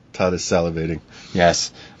 video's going up. Todd is salivating.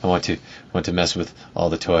 Yes, I want to mess with all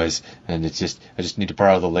the toys, and I just need to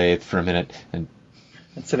borrow the lathe for a minute. And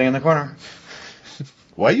It's sitting in the corner.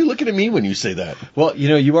 Why are you looking at me when you say that? well,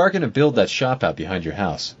 you are going to build that shop out behind your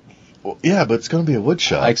house. Well, yeah, but it's going to be a wood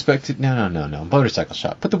shop. I expect it. No, motorcycle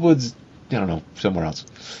shop. Put the woods, I don't know, somewhere else.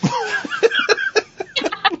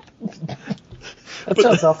 That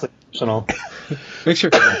sounds awfully personal. Make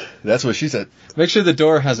sure That's what she said. the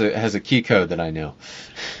door has a key code that I know.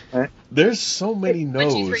 There's so many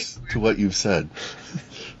no's to what you've said.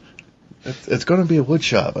 It's going to be a wood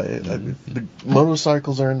shop. The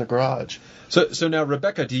motorcycles are in the garage. So now,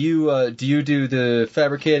 Rebecca, do you do the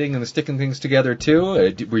fabricating and the sticking things together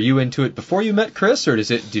too? Were you into it before you met Chris, or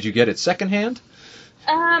did you get it secondhand?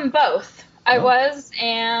 Both. I was,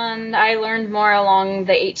 and I learned more along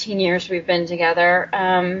the 18 years we've been together.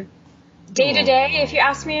 Day to day, if you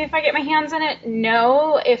ask me if I get my hands in it,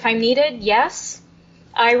 no. If I'm needed, yes.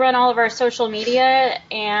 I run all of our social media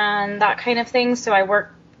and that kind of thing, so I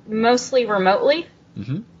work mostly remotely.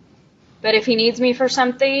 Mm-hmm. But if he needs me for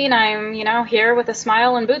something, I'm, here with a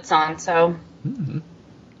smile and boots on, so. Mm-hmm.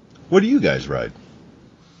 What do you guys ride?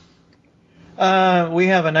 We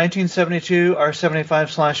have a 1972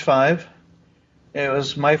 R75/5. It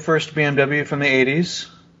was my first BMW from the 80s.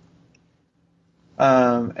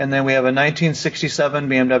 And then we have a 1967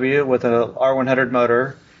 BMW with a R100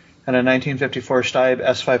 motor and a 1954 Stibe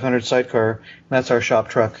S500 sidecar. And that's our shop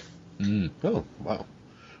truck. Mm. Oh, wow.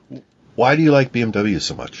 Why do you like BMW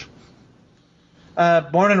so much?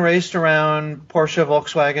 Born and raised around Porsche,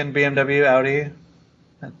 Volkswagen, BMW, Audi.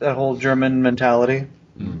 That whole German mentality.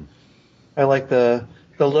 Mm. I like the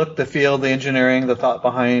look, the feel, the engineering, the thought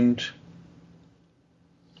behind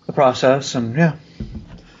the process, and yeah.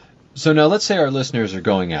 So now let's say our listeners are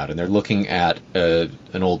going out and they're looking at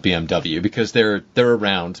an old BMW because they're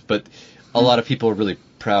around, but a lot of people are really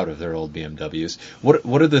proud of their old BMWs.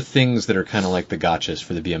 What are the things that are kind of like the gotchas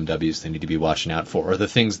for the BMWs they need to be watching out for, or the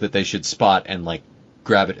things that they should spot and like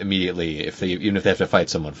grab it immediately even if they have to fight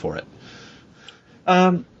someone for it?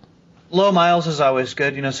 Low miles is always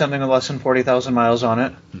good. Something with less than 40,000 miles on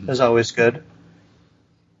it is always good.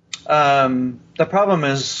 The problem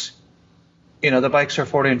is, the bikes are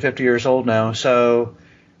 40 and 50 years old now, so,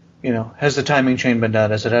 has the timing chain been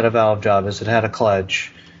done? Has it had a valve job? Has it had a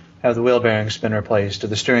clutch? Have the wheel bearings been replaced?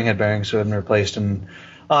 Have the steering head bearings been replaced? And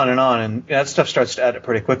on, and that stuff starts to add up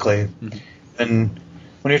pretty quickly. Mm-hmm. And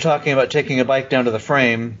when you're talking about taking a bike down to the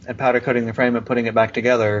frame and powder coating the frame and putting it back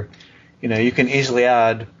together, you can easily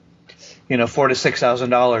add $4,000 to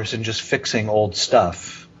 $6,000 in just fixing old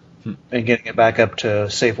stuff and getting it back up to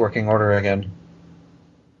safe working order again.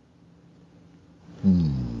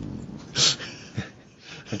 I'm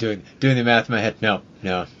doing the math in my head. No.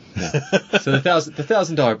 So the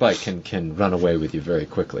 $1,000 bike can run away with you very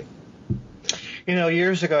quickly.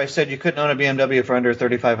 Years ago I said you couldn't own a BMW for under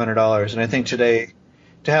 $3,500, and I think today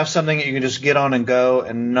to have something that you can just get on and go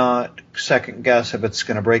and not second guess if it's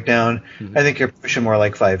going to break down, I think you're pushing more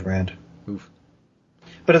like $5,000. Oof.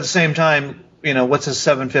 But at the same time, what's a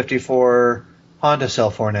 754 Honda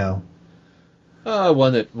sell for now?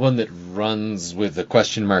 One that runs with a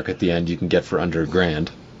question mark at the end you can get for under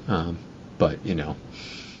 $1,000. But Yeah.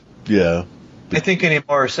 I think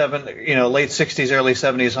anymore late 60s, early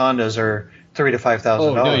 70s Hondas are $3,000 to $5,000.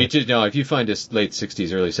 Oh no! If you find a late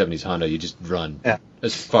 '60s, early '70s Honda, you just run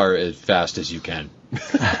as fast as you can.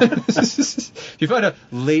 If you find a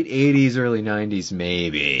late '80s, early '90s,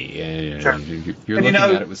 maybe Sure. you're looking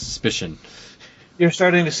at it with suspicion. You're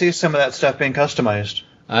starting to see some of that stuff being customized.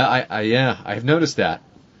 I've noticed that.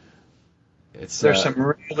 There's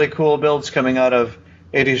some really cool builds coming out of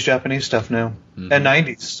 '80s Japanese stuff now and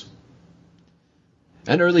 '90s.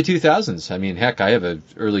 And early 2000s. I mean, heck, I have a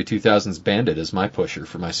early 2000s Bandit as my pusher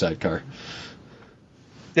for my sidecar.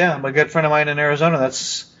 Yeah, my good friend of mine in Arizona,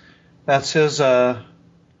 that's his mode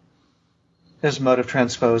of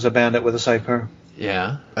transpose, a Bandit with a sidecar.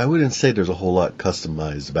 Yeah. I wouldn't say there's a whole lot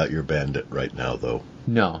customized about your Bandit right now, though.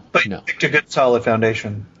 No. But you picked a good solid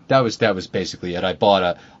foundation. That was basically it. I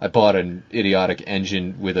bought an idiotic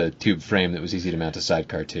engine with a tube frame that was easy to mount a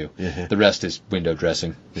sidecar to. Uh-huh. The rest is window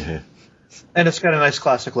dressing. Uh-huh. And it's got a nice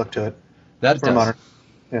classic look to it. That For does. modern.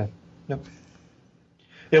 Yeah. Yep.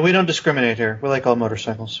 Yeah, we don't discriminate here. We like all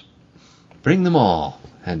motorcycles. Bring them all.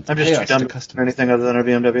 And I'm just pay too us dumb to for custom. anything other than a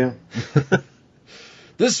BMW.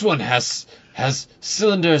 This one has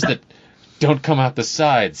cylinders that don't come out the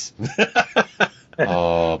sides.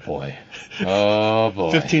 Oh boy. Oh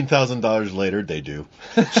boy. $15,000 later, they do.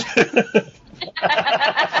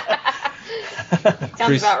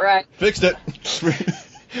 Sounds about right. Fixed it.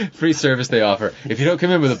 Free service they offer. If you don't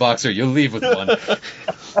come in with a boxer, you'll leave with one.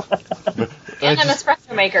 And an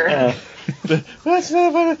espresso maker.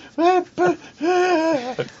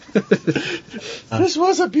 This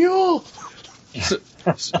was a Buell.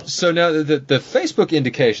 So now the Facebook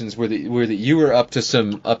indications were that you were up to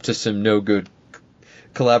some no good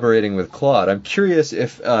collaborating with Claude. I'm curious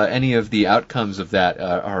if any of the outcomes of that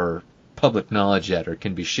are public knowledge yet or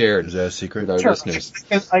can be shared. Is that a secret? With our listeners?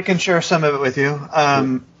 I can share some of it with you.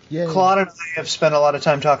 Claude and I have spent a lot of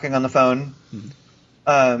time talking on the phone.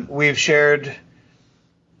 Mm-hmm. We've shared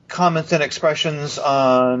comments and expressions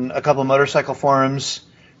on a couple motorcycle forums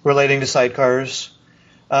relating to sidecars.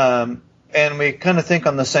 And we kind of think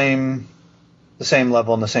on the same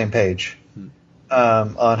level, on the same page,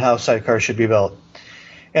 on how sidecars should be built.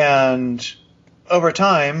 And over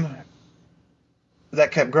time,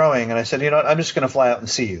 that kept growing, and I said, you know what, I'm just going to fly out and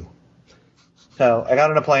see you. So I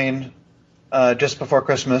got on a plane just before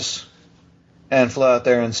Christmas and flew out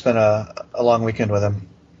there and spent a long weekend with him.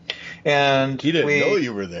 And he didn't know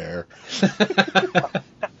you were there.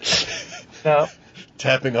 No.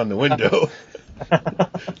 Tapping on the window.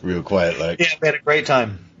 Real quiet, like. Yeah, we had a great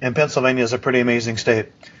time. And Pennsylvania is a pretty amazing state.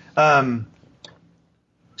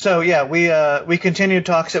 So yeah, we continued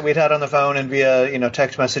talks that we'd had on the phone and via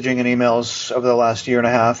text messaging and emails over the last year and a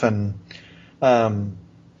half, and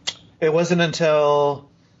it wasn't until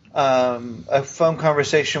a phone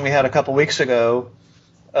conversation we had a couple weeks ago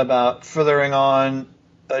about furthering on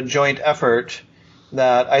a joint effort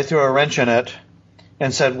that I threw a wrench in it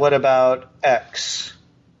and said, "What about X?"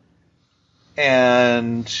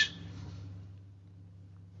 And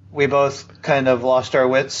we both kind of lost our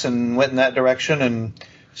wits and went in that direction, and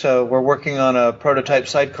so we're working on a prototype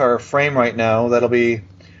sidecar frame right now that'll be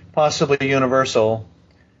possibly universal,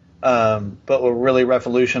 but will really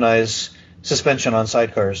revolutionize suspension on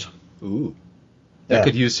sidecars. Ooh. That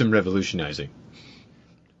could use some revolutionizing.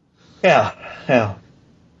 Yeah. Huh.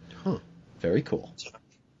 Very cool.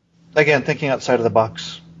 Again, thinking outside of the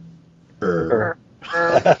box. We don't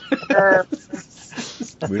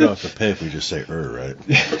have to pay if we just say right?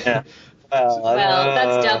 Yeah. Well,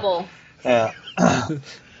 that's double. Yeah.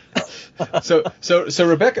 So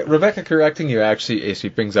Rebecca correcting you actually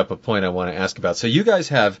brings up a point I want to ask about. So you guys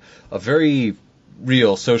have a very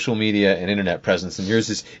real social media and internet presence, and yours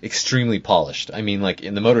is extremely polished. I mean, like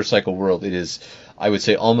in the motorcycle world, it is, I would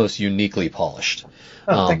say, almost uniquely polished.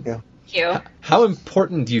 Oh, thank you. Thank you. How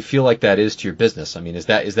important do you feel like that is to your business? I mean, is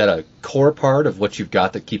that a core part of what you've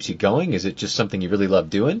got that keeps you going? Is it just something you really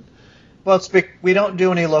love doing? Well, we don't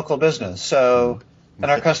do any local business, so,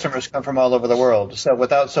 and our customers come from all over the world. So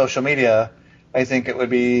without social media, I think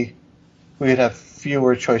we'd have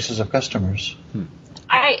fewer choices of customers.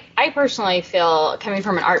 I personally feel, coming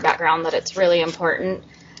from an art background, that it's really important.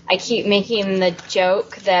 I keep making the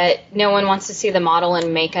joke that no one wants to see the model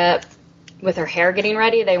in makeup with her hair getting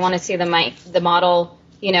ready. They want to see the model,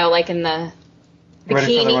 like in the bikini.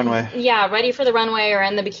 Ready for the runway. Yeah, ready for the runway or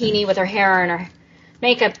in the bikini with her hair and her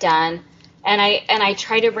makeup done. And I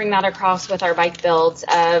try to bring that across with our bike builds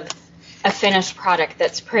of a finished product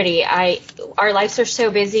that's pretty. Our lives are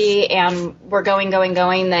so busy and we're going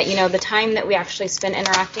that, the time that we actually spend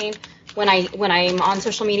interacting, when I'm on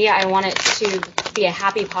social media, I want it to be a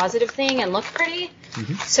happy, positive thing and look pretty.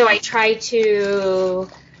 Mm-hmm. So I try to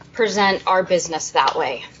present our business that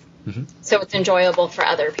way. Mm-hmm. So it's enjoyable for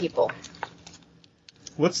other people.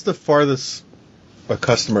 What's the farthest a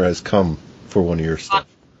customer has come for one of your stuff?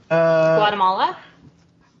 Guatemala?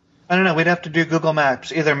 I don't know. We'd have to do Google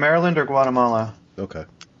Maps, either Maryland or Guatemala. Okay.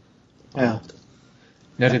 Yeah.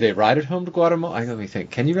 Now, do they ride it home to Guatemala? Let me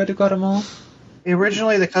think. Can you ride to Guatemala?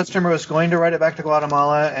 Originally, the customer was going to ride it back to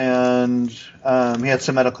Guatemala, and he had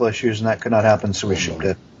some medical issues, and that could not happen, so we shipped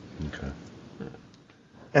it. Okay.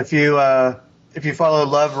 If you follow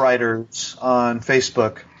Love Riders on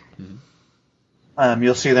Facebook,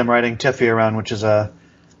 you'll see them riding Tiffy around, which is a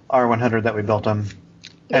R100 that we built them,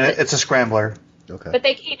 and it's a scrambler. Okay. But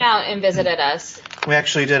they came out and visited us. We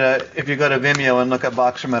actually did if you go to Vimeo and look at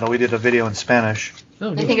Boxer Metal, we did a video in Spanish.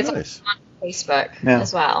 Oh, I think it's nice. on Facebook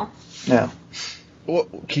as well. Yeah. Well,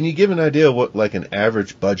 can you give an idea of what, like, an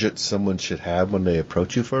average budget someone should have when they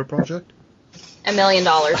approach you for a project? $1 million.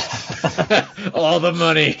 All the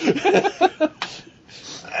money.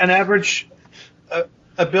 An average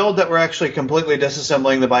a build that we're actually completely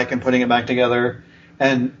disassembling the bike and putting it back together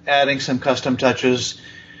and adding some custom touches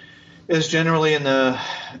is generally in the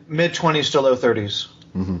mid-20s to low 30s.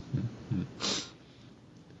 Mm-hmm.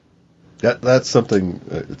 That's something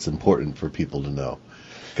it's important for people to know.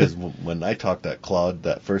 Because when I talked to Claude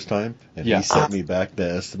that first time, and he sent me back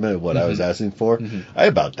the estimate of what I was asking for, I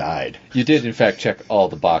about died. You did, in fact, check all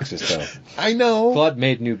the boxes, though. I know. Claude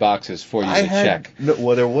made new boxes for you to check.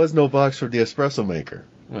 Well, there was no box for the espresso maker.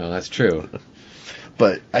 Well, that's true.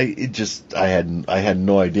 But I had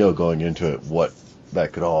no idea going into it what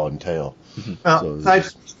that could all entail. Well,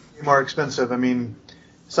 sidecars can be more expensive. I mean,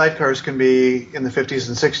 sidecars can be in the 50s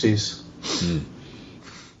and 60s.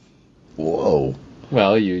 Whoa.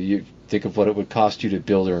 Well, you think of what it would cost you to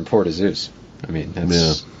build or import a Zeus. I mean,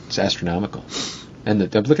 it's astronomical. And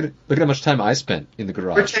look at how much time I spent in the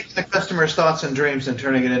garage. We're taking the customer's thoughts and dreams and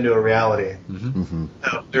turning it into a reality.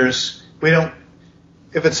 So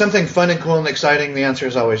if it's something fun and cool and exciting, the answer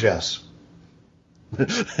is always yes.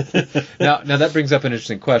 Now that brings up an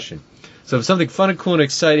interesting question. So if something fun and cool and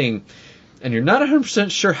exciting, and you're not 100%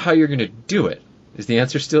 sure how you're going to do it, is the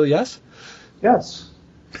answer still yes? Yes.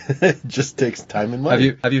 It just takes time and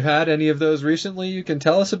money. Have you had any of those recently you can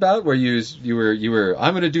tell us about where you were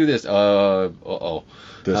I'm going to do this. The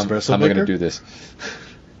espresso I'm maker? going to do this.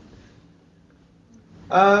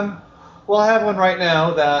 Well, I have one right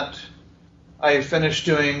now that I finished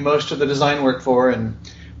doing most of the design work for, and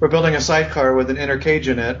we're building a sidecar with an inner cage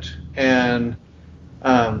in it and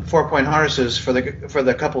 4-point harnesses for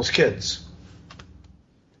the couple's kids.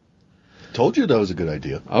 Told you that was a good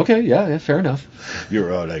idea. Okay, yeah, fair enough.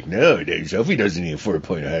 You're all like, no, Sophie doesn't need a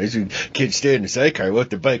 4-point harness. Kids stay in the sidecar. What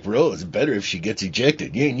the bike rolls? It's better if she gets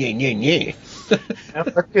ejected. Yeah.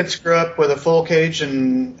 Our kids grew up with a full cage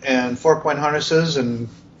and 4-point harnesses and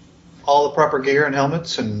all the proper gear and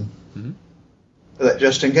helmets and that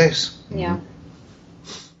just in case. Yeah.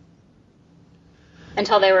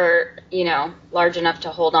 Until they were, large enough to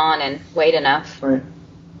hold on and weight enough. Right.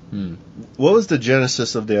 What was the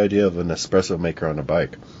genesis of the idea of an espresso maker on a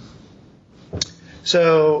bike?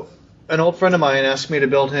 So, an old friend of mine asked me to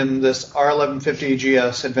build him this R1150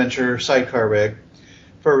 GS Adventure sidecar rig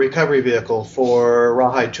for a recovery vehicle for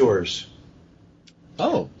rawhide tours.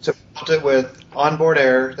 Oh. So, we built it with onboard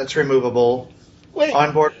air that's removable,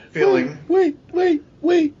 onboard fueling. Wait.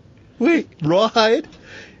 Rawhide?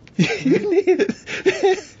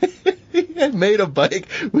 I made a bike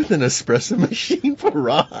with an espresso machine for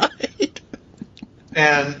rawhide.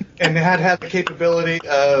 And it had the capability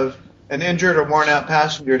of an injured or worn out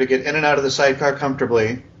passenger to get in and out of the sidecar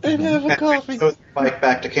comfortably and have a coffee. Tow the bike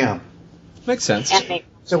back to camp. Makes sense.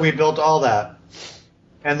 So we built all that.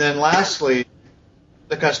 And then lastly,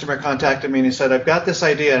 the customer contacted me and he said, I've got this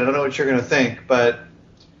idea. I don't know what you're going to think, but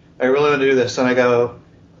I really want to do this. And I go,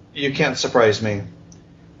 you can't surprise me. And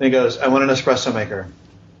he goes, I want an espresso maker.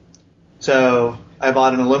 So I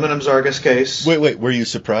bought an aluminum Zargus case. Wait, were you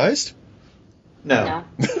surprised? No.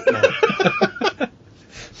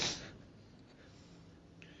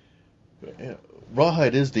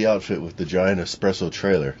 Rawhide is the outfit with the giant espresso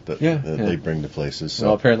trailer that they bring to places. So.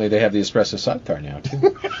 Well, apparently they have the espresso sidecar now,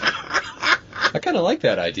 too. I kind of like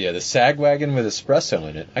that idea, the sag wagon with espresso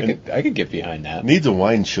in it. I could get behind that. Needs a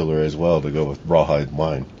wine chiller as well to go with rawhide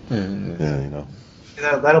wine.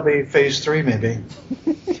 Yeah, that'll be phase 3 maybe.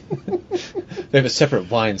 They have a separate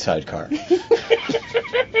wine sidecar.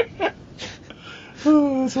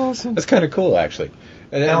 Oh, that's awesome. That's kind of cool, actually.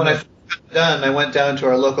 And then when I got done, I went down to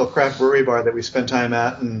our local craft brewery bar that we spent time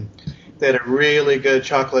at, and they had a really good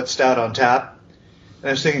chocolate stout on tap. And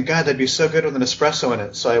I was thinking, God, that'd be so good with an espresso in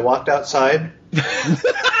it. So I walked outside. Got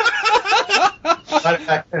it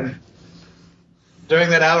back in.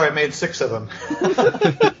 During that hour, I made 6 of them.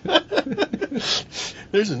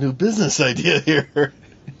 There's a new business idea here.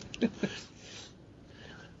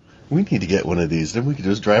 We need to get one of these, then we can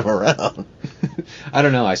just drive around. I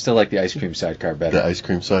don't know. I still like the ice cream sidecar better. The ice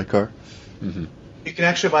cream sidecar? Mm-hmm. You can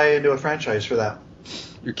actually buy into a franchise for that.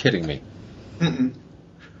 You're kidding me. Mm-mm.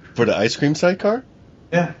 For the ice cream sidecar?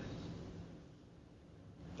 Yeah.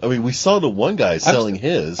 I mean, we saw the one guy selling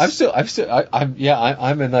his.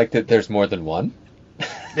 I'm in like that. There's more than one.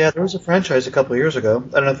 Yeah, there was a franchise a couple of years ago.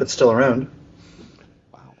 I don't know if it's still around.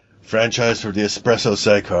 Wow. Franchise for the espresso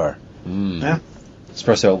sidecar. Yeah.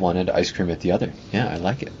 Espresso at one end, ice cream at the other. Yeah, I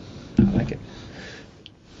like it.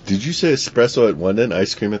 Did you say espresso at one end,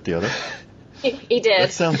 ice cream at the other? He did.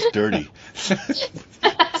 That sounds dirty.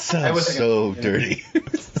 Sounds so dirty.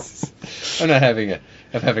 I'm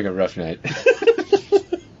having a rough night.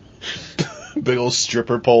 Big old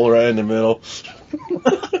stripper pole right in the middle.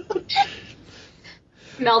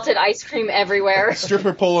 melted ice cream everywhere.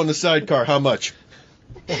 Stripper pole on the sidecar, how much?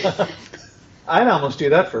 I'd almost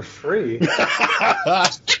do that for free.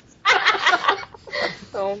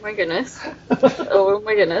 Oh my goodness. Oh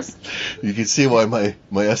my goodness. You can see why my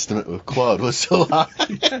estimate with Quad was so high.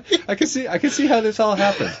 I can see how this all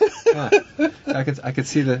happened. Yeah. I could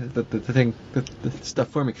see the thing, the stuff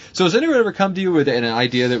forming. So has anyone ever come to you with an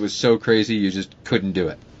idea that was so crazy you just couldn't do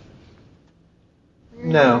it?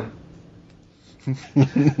 No.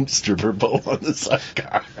 Stripper pole on the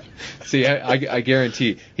sidecar. See, I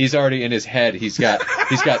guarantee he's already in his head. He's got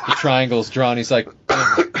the triangles drawn. He's like,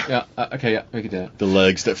 yeah, okay, yeah, we can do it. The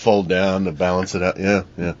legs that fold down to balance it out. Yeah.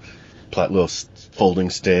 Little folding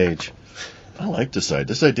stage. I like this idea.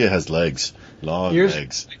 This idea has legs. Long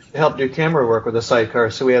legs. Help do camera work with the sidecar.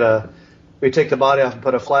 So we take the body off and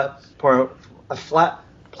put a flat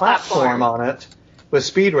platform on it with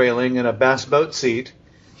speed railing and a bass boat seat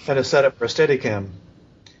and a setup for a Steadicam.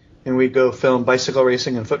 And we'd go film bicycle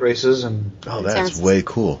racing and foot races. And oh, that's way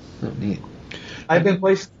cool. Oh, neat. I've been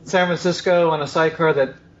placed in San Francisco on a sidecar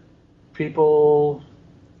that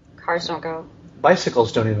Cars don't go.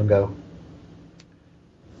 bicycles don't even go.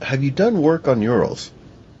 Have you done work on Urals?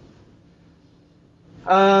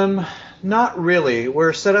 Not really.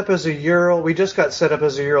 We're set up as a Ural. We just got set up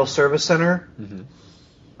as a Ural service center.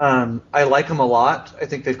 Mm-hmm. I like them a lot. I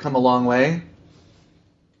think they've come a long way.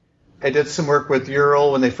 I did some work with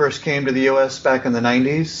Ural when they first came to the U.S. back in the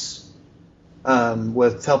 90s,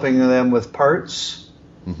 with helping them with parts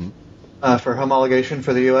for homologation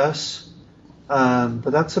for the U.S.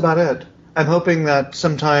 But that's about it. I'm hoping that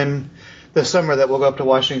sometime this summer that we'll go up to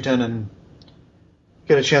Washington and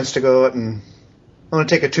get a chance to go out and I want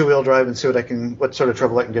to take a 2-wheel drive and see what sort of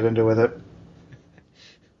trouble I can get into with it.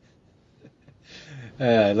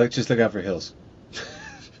 Just look out for hills.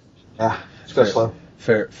 Yeah, it's go slow.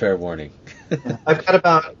 Fair warning. I've got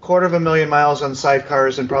about 250,000 miles on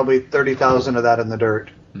sidecars and probably 30,000 of that in the dirt.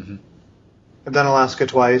 Mm-hmm. I've done Alaska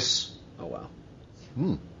twice. Oh, wow.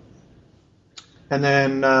 And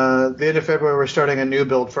then the end of February, we're starting a new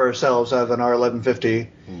build for ourselves out of an R1150.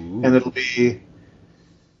 Ooh. And it'll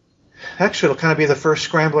kind of be the first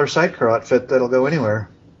Scrambler sidecar outfit that'll go anywhere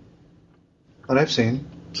that I've seen.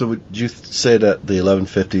 So would you say that the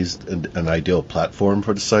 1150 is an ideal platform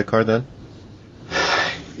for the sidecar then?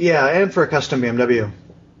 Yeah, and for a custom BMW.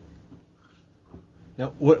 Now,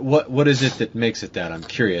 what is it that makes it that? I'm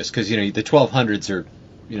curious, because, the 1200s are,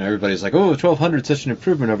 everybody's like, oh, the 1200's such an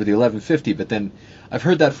improvement over the 1150, but then I've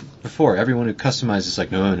heard that before. Everyone who customizes is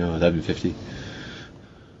like, no, 1150.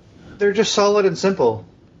 They're just solid and simple.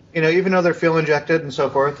 Even though they're fuel injected and so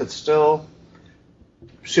forth, it's still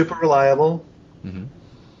super reliable and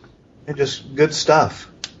just good stuff.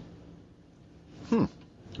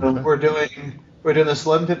 We're doing this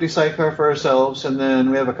 1150 sidecar for ourselves, and then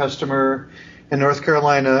we have a customer in North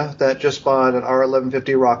Carolina that just bought an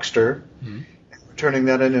R1150 Rockster. And we're turning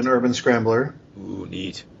that into an urban scrambler. Ooh,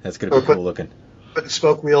 neat. That's going to be cool looking. Putting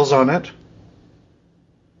spoke wheels on it.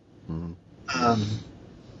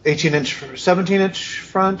 18-inch front,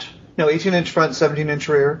 18-inch front, 17-inch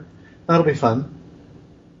rear. That'll be fun.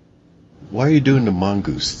 Why are you doing the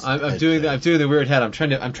mongoose? I'm doing the weird head. I'm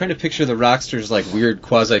trying to picture the Rockster's like weird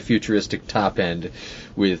quasi-futuristic top end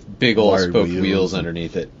with big old spoke wheels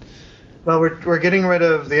underneath it. Well, we're getting rid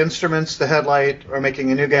of the instruments, the headlight. We're making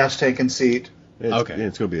a new gas tank and seat. It's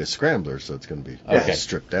going to be a scrambler, so it's going to be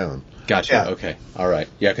stripped down. Gotcha. Yeah. Okay. All right.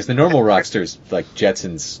 Yeah, because the normal Rockster's like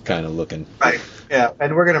Jetsons kind of looking. Right. Yeah,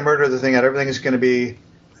 and we're going to murder the thing out. Everything is going to be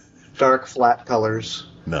dark, flat colors.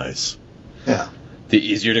 Nice. Yeah. The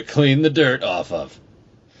easier to clean the dirt off of.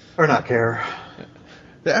 Or not care.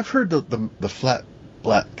 I've heard the flat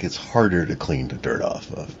black gets harder to clean the dirt off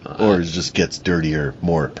of, or it just gets dirtier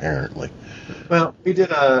more apparently. Well, we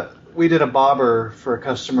did a bobber for a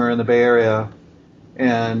customer in the Bay Area,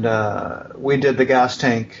 and we did the gas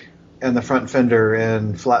tank and the front fender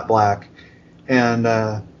in flat black,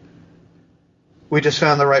 and we just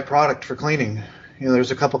found the right product for cleaning.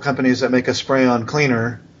 There's a couple companies that make a spray-on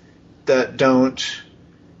cleaner that don't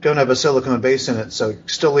have a silicone base in it, so it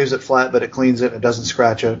still leaves it flat, but it cleans it and it doesn't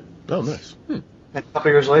scratch it. Oh, nice. And a couple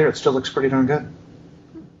years later, it still looks pretty darn good.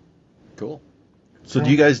 Cool. So do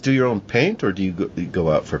you guys do your own paint, or do you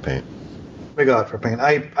go out for paint? We go out for paint.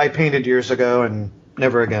 I painted years ago and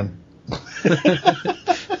never again.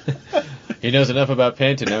 He knows enough about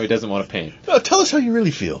paint, and now he doesn't want to paint. No, tell us how you really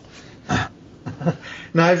feel.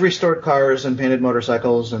 No, I've restored cars and painted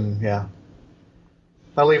motorcycles, and yeah.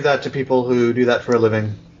 I'll leave that to people who do that for a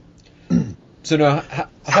living. So now,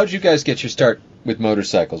 how'd you guys get your start with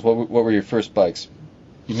motorcycles? What were your first bikes?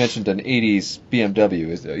 You mentioned an 80s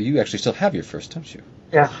BMW. You actually still have your first, don't you?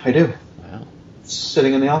 Yeah, I do. Wow. It's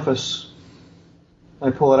sitting in the office. I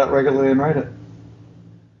pull it out regularly and ride it.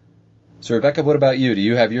 So, Rebecca, what about you? Do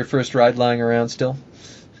you have your first ride lying around still?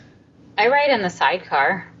 I ride in the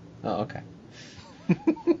sidecar. Oh, okay.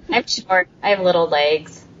 I'm short. I have little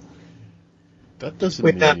legs. That doesn't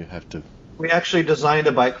Wait, mean you have to. We actually designed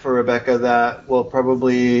a bike for Rebecca that will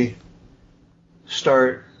probably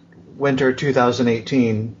start winter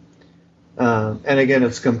 2018. And again,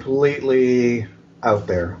 it's completely out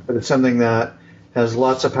there, but it's something that has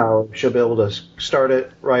lots of power. She'll be able to start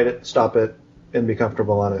it, ride it, stop it, and be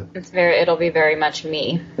comfortable on it. It'll be very much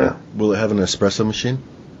me. Yeah. Will it have an espresso machine?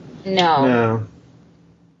 No. No.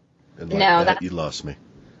 And No, that, that's- you lost me.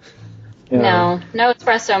 Yeah. No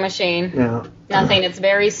espresso machine. Yeah. Nothing. It's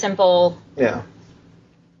very simple. Yeah.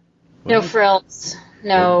 No frills.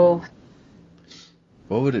 No.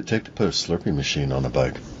 What would it take to put a Slurpee machine on a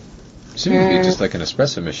bike? Assume it'd be just like an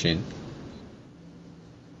espresso machine.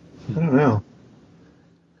 I don't know.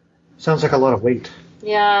 Sounds like a lot of weight.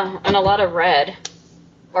 Yeah, and a lot of red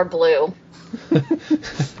or blue.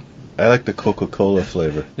 I like the Coca-Cola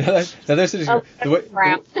flavor. Now that's Oh,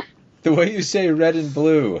 brown. the way you say red and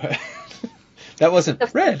blue. That wasn't The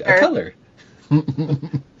red, a flavor. color.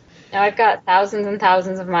 Now I've got thousands and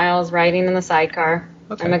thousands of miles riding in the sidecar.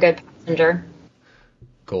 Okay. I'm a good passenger.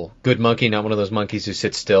 Cool. Good monkey, not one of those monkeys who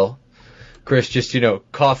sit still. Chris, just,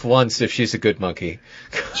 cough once if she's a good monkey.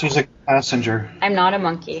 She's a passenger. I'm not a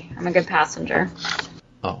monkey. I'm a good passenger.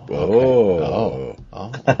 Oh. Oh.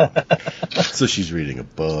 Oh. So she's reading a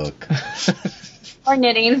book. Or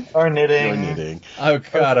knitting. Or Or knitting. knitting. Oh,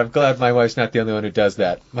 God, I'm glad my wife's not the only one who does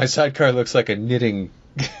that. My sidecar looks like a knitting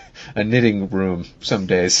room some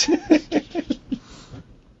days.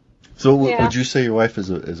 So Yeah. would you say your wife is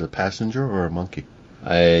a passenger or a monkey?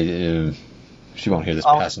 She won't hear this,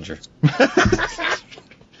 Oh. passenger.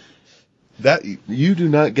 That you do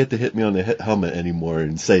not get to hit me on the helmet anymore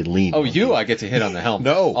and say lean. Oh, I get to hit on the helmet.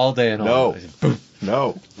 No. All day and all night. Boom.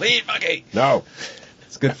 No. Lead monkey. No.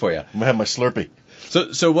 It's good for you. I'm gonna have my Slurpee.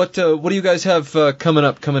 So what do you guys have coming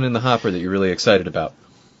in the hopper that you're really excited about?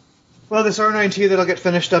 Well, this R9T that'll get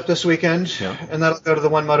finished up this weekend, Yeah. and that'll go to the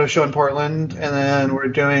One Moto Show in Portland, and then we're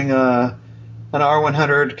doing an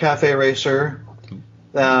R100 Cafe Racer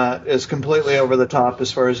that is completely over the top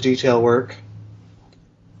as far as detail work,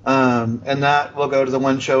 and that will go to the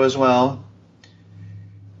one show as well.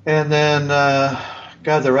 And then,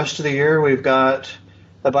 the rest of the year we've got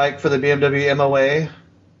a bike for the BMW MOA,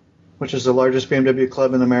 which is the largest BMW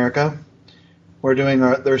club in America. We're doing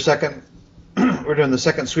their second. We're doing the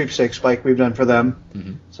second sweepstakes bike we've done for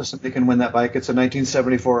them, so somebody can win that bike. It's a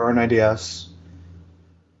 1974 R90S.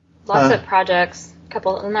 Lots of projects. There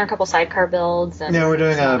are a couple sidecar builds. And Yeah, we're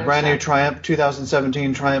doing some a other brand new stuff. Triumph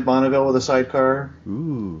 2017 Triumph Bonneville with a sidecar.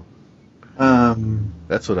 Ooh.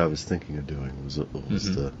 That's what I was thinking of doing.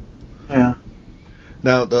 Yeah.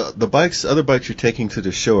 Now the other bikes you're taking to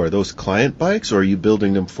the show, are those client bikes, or are you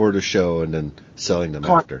building them for the show and then selling them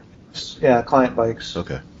after? Yeah, client bikes.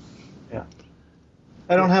 Okay.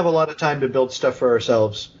 I don't have a lot of time to build stuff for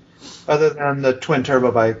ourselves, other than the twin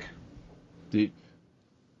turbo bike.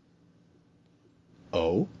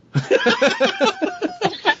 Oh?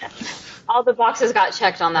 All the boxes got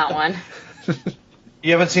checked on that one.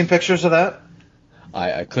 You haven't seen pictures of that?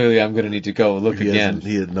 I clearly I'm going to need to go look again.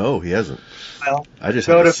 He hasn't. Well, I just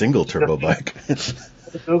go have a to- single turbo bike.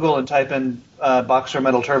 Google and type in Boxer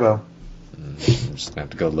Metal Turbo. I'm just gonna have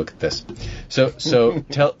to go look at this. So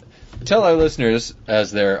tell our listeners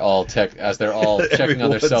as they're all checking on their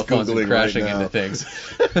Everyone's cell phones and Googling crashing right now. into things.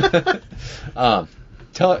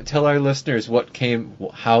 Tell our listeners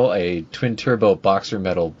how a twin turbo Boxer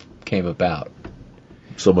Metal came about.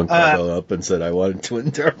 Someone called up and said, I want a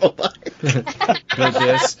twin turbo bike. Build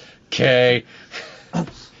this, K.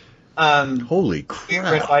 Holy We were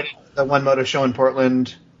crap. invited to the One Moto Show in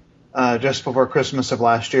Portland just before Christmas of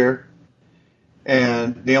last year.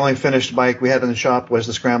 And the only finished bike we had in the shop was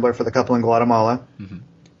the Scrambler for the couple in Guatemala.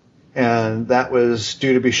 And that was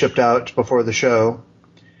due to be shipped out before the show.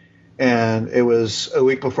 And it was a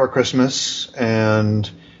week before Christmas. And,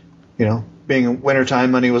 being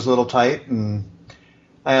wintertime, money was a little tight. And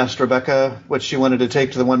I asked Rebecca what she wanted to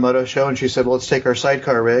take to the One Moto Show. And she said, well, let's take our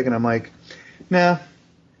sidecar rig. And I'm like, nah.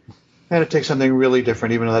 I had to take something really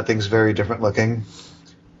different, even though that thing's very different looking.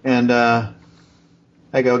 And I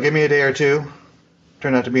go, give me a day or two.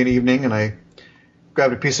 Turned out to be an evening, and I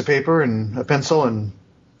grabbed a piece of paper and a pencil and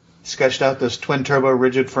sketched out this twin-turbo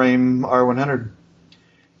rigid frame R100.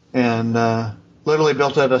 And literally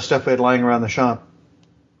built out of stuff we had lying around the shop.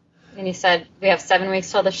 And he said, we have 7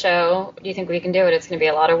 weeks till the show. Do you think we can do it? It's going to be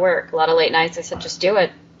a lot of work, a lot of late nights. I said, just do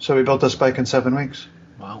it. So we built this bike in 7 weeks.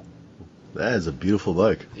 Wow. That is a beautiful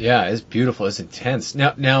bike. Yeah, it's beautiful. It's intense.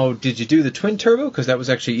 Now, did you do the twin turbo? Because that was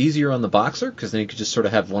actually easier on the Boxer, because then you could just sort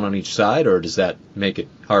of have one on each side, or does that make it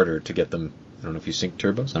harder to get them? I don't know if you sync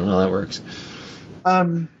turbos. I don't know how that works.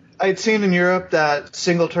 I'd seen in Europe that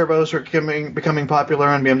single turbos were becoming popular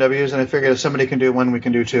on BMWs, and I figured if somebody can do one, we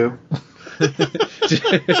can do two.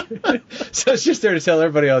 So it's just there to tell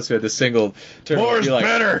everybody else who had the single turbo. More is be like,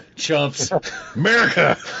 better. Chumps.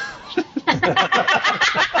 America.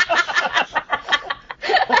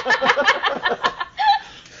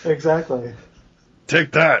 Exactly.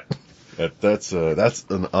 Take that. That's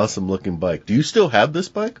an awesome looking bike. Do you still have this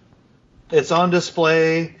bike? It's on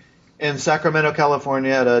display in Sacramento,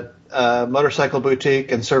 California at a motorcycle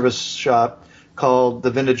boutique and service shop called the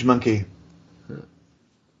Vintage Monkey.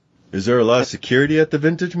 Is there a lot of security at the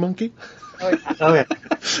Vintage Monkey? Oh, yeah.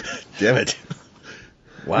 Damn it.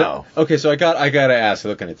 Wow. No, okay, so I got to ask,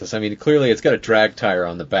 looking at this. I mean, clearly it's got a drag tire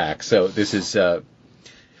on the back. So this is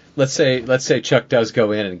let's say Chuck does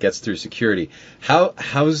go in and gets through security.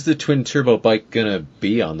 How's the twin turbo bike going to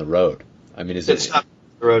be on the road? I mean, It's not on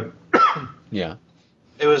the road. Yeah.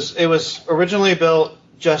 It was originally built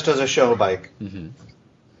just as a show bike. Mm-hmm.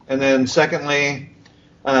 And then secondly,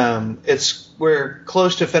 we're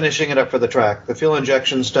close to finishing it up for the track. The fuel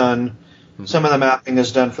injection's done. Mm-hmm. Some of the mapping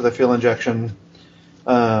is done for the fuel injection.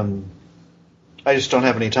 I just don't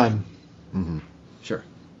have any time. Mm-hmm. Sure.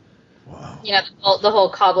 Wow. Yeah, the whole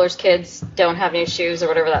cobbler's kids don't have new shoes or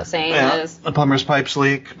whatever that saying is. The plumber's pipes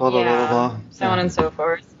leak, blah, blah, blah, blah, blah. So on and so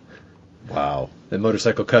forth. Wow. The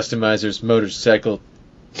motorcycle customizer's motorcycle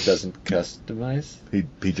doesn't customize?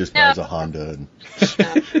 He just buys a Honda and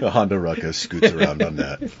a Honda Ruckus, scoots around on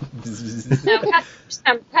that. No,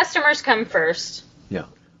 customers come first. Yeah.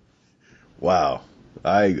 Wow.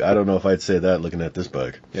 I don't know if I'd say that looking at this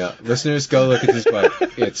bike. Yeah. Listeners, go look at this bike.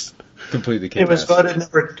 It's completely It was kick-ass.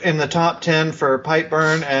 voted in the top 10 for pipe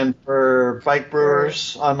burn and for bike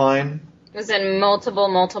brewers online. It was in multiple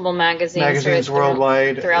magazines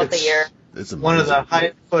worldwide. throughout the year. It's amazing. One of the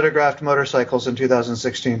highest photographed motorcycles in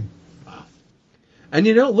 2016. And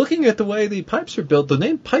looking at the way the pipes are built, the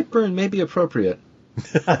name pipe burn may be appropriate.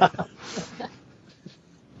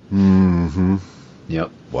 Mm-hmm.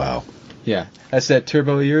 Yep. Wow. Yeah. That's that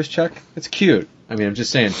turbo of yours, Chuck? It's cute. I mean, I'm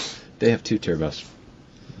just saying, they have two turbos.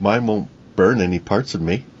 Mine won't burn any parts of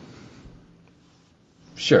me.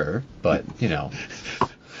 Sure, but,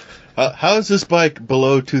 How is this bike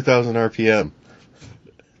below 2,000 RPM?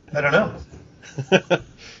 I don't know.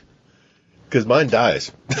 Because mine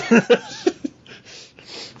dies.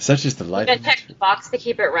 such is the life. You can check the box to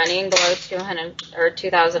keep it running below 200 or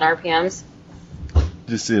 2,000 RPMs.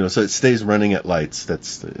 Just so it stays running at lights.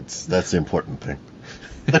 That's the important thing.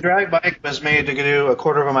 The drag bike was made to do a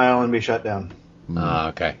quarter of a mile and be shut down.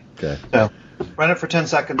 Okay. Okay. So, run it for 10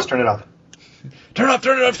 seconds, turn it off. Turn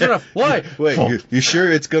it off. Why? Wait, you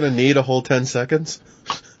sure it's going to need a whole 10 seconds?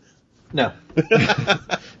 No.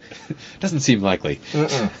 Doesn't seem likely.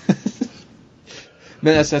 Man,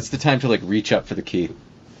 that's the time to reach up for the key.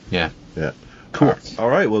 Yeah. Yeah. Cool. All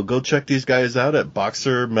right, well, go check these guys out at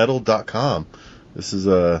boxermetal.com. This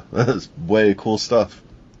is way cool stuff.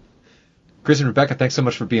 Chris and Rebecca, thanks so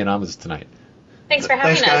much for being on with us tonight. Thanks for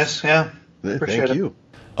having Thanks, us. guys. Yeah. Appreciate Thank it. you.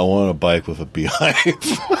 I want a bike with a beehive.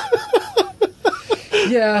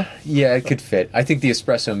 Yeah, it could fit. I think the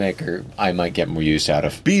espresso maker I might get more use out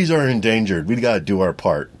of. Bees are endangered. We got to do our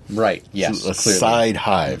part. Right, yes, A clearly. side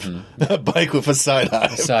hive. A bike with a side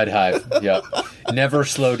hive. Side hive, yep. Never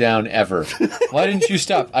slow down, ever. Why didn't you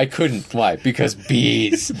stop? I couldn't. Why? Because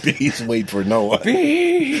bees. Bees wait for no one.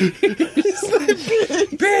 Bees!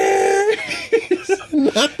 Bees!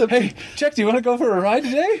 Hey, Chuck, do you want to go for a ride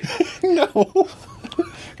today? No.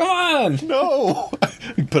 Come on! No.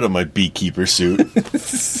 Put on my beekeeper suit.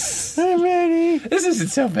 I'm ready. This isn't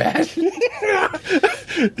so bad.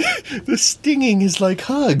 The stinging is like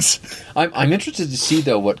hugs. I'm interested to see,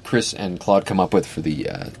 though, what Chris and Claude come up with for the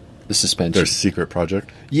suspension. Their secret project.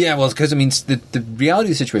 Yeah, well, because, the reality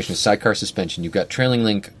of the situation is sidecar suspension. You've got trailing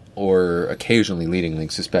link or occasionally leading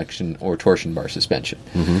link suspension or torsion bar suspension.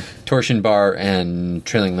 Mm-hmm. Torsion bar and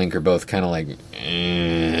trailing link are both kind of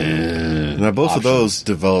Now, both options. of those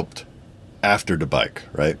developed after the bike,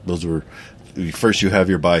 right? Those were... First you have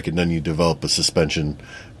your bike, and then you develop a suspension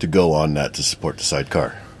to go on that to support the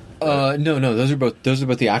sidecar. No, those are both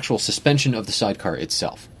the actual suspension of the sidecar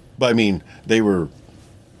itself. But, did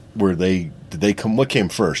they come... What came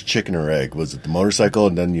first, chicken or egg? Was it the motorcycle,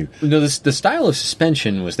 and then you... No, the style of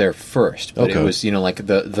suspension was there first, but Okay. it was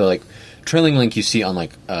the trailing link you see on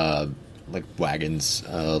wagons,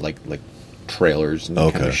 like trailers and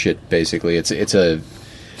kind Okay. of shit. Basically, it's a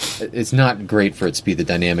it's not great for its speed. The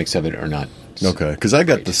dynamics of it are not. Okay, because I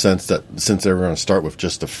got the sense that since they were going to start with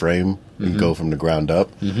just a frame and go from the ground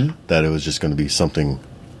up, that it was just going to be something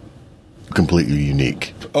completely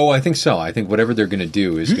unique. Oh, I think so. I think whatever they're going to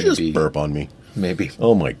do is going to be burp on me. Maybe.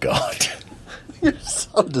 Oh my god, you're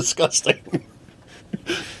so disgusting.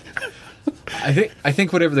 I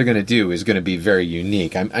think whatever they're going to do is going to be very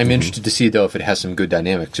unique. I'm interested to see though if it has some good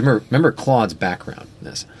dynamics. Remember Claude's background.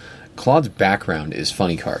 Claude's background is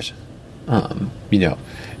funny cars.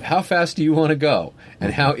 How fast do you want to go,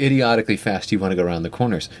 and how idiotically fast do you want to go around the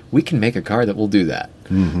corners? We can make a car that will do that.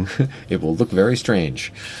 It will look very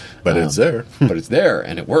strange, but it's there. But it's there,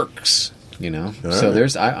 and it works. So right.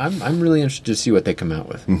 there's. I'm really interested to see what they come out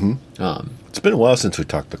with. It's been a while since we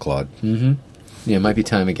talked to Claude. Yeah, it might be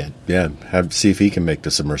time again. Yeah, see if he can make the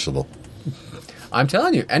submersible. I'm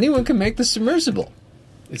telling you, anyone can make the submersible.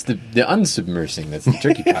 It's the unsubmersing that's the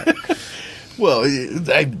tricky part. Well,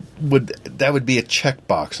 that would be a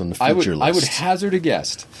checkbox on the future list. I would hazard a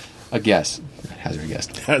guess.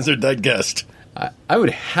 Hazard that guess. I would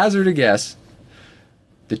hazard a guess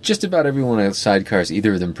that just about every one of the sidecars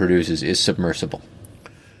either of them produces is submersible.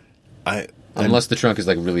 Unless the trunk is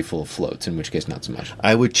like really full of floats, in which case not so much.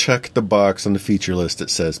 I would check the box on the feature list that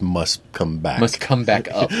says must come back. Must come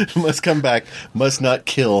back up. Must come back. Must not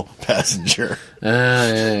kill passenger.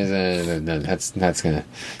 That's gonna.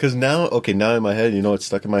 Because now in my head, you know what's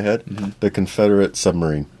stuck in my head? The Confederate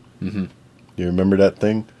submarine. You remember that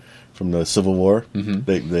thing from the Civil War?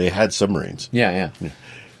 They had submarines. Yeah.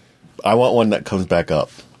 I want one that comes back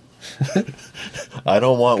up. I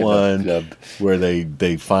don't want one where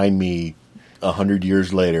they find me 100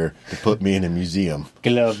 years later to put me in a museum.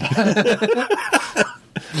 Club.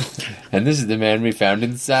 And this is the man we found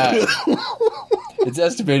inside. It's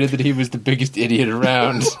estimated that he was the biggest idiot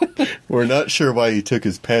around. We're not sure why he took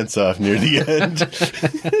his pants off near the end.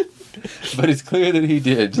 But it's clear that he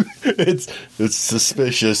did. It's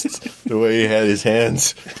suspicious the way he had his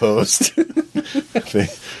hands posed.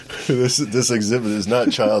 This exhibit is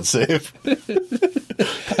not child safe.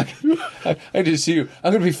 I just see you.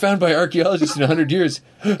 I'm going to be found by archaeologists in 100 years.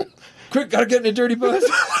 Quick, gotta get in a dirty bus.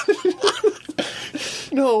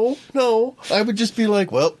 No. I would just be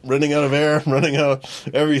like, well, running out of air, running out of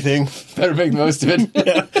everything. Better make the most of it.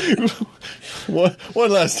 Yeah.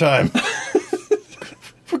 One last time.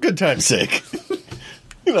 For good time's sake.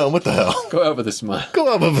 What the hell? Go out with a smile.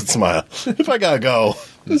 Go out with a smile. If I gotta go,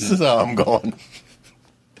 this is how I'm going.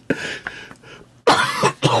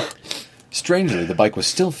 Strangely, the bike was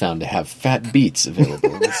still found to have fat beats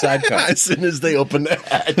available in the sidecar. As soon as they opened the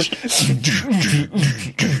hatch.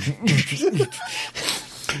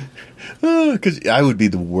 Because I would be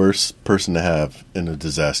the worst person to have in a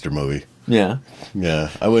disaster movie. Yeah. Yeah.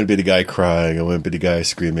 I wouldn't be the guy crying. I wouldn't be the guy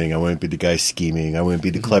screaming. I wouldn't be the guy scheming. I wouldn't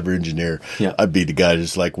be the clever engineer. Yeah. I'd be the guy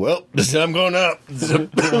just like, well, this time I'm going up.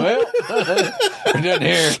 Well, we're done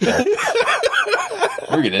here.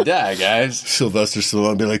 We're going to die, guys. Sylvester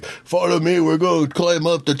Stallone be like, follow me. We're going to climb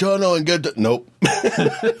up the tunnel and get the... Nope.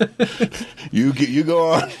 You go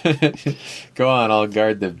on. Go on. I'll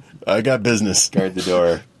guard the... I got business. Guard the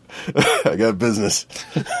door. I got business.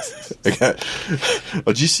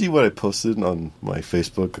 Did you see what I posted on my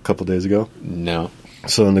Facebook a couple days ago? No.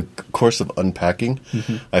 So in the course of unpacking,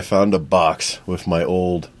 I found a box with my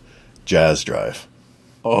old jazz drive.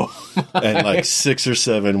 Oh. And like 6 or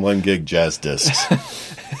 7 1 gig jazz discs.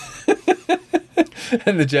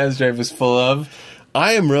 And the jazz drive was full of?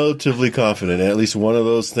 I am relatively confident at least one of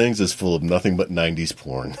those things is full of nothing but 90s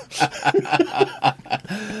porn.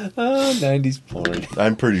 Oh, 90s porn.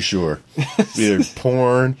 I'm pretty sure. Either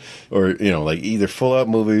porn or, like either full out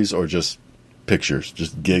movies or just pictures.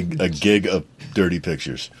 Just a gig of dirty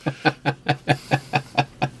pictures.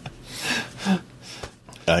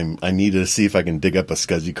 I need to see if I can dig up a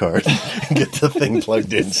SCSI card and get the thing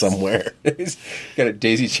plugged in somewhere. Got a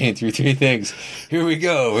daisy chain through 3 things. Here we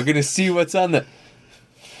go. We're going to see what's on the...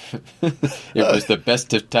 It was the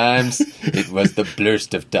best of times. It was the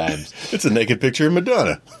blurst of times. It's a naked picture of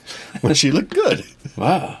Madonna when she looked good.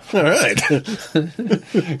 Wow. All right.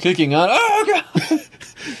 Clicking on... Oh,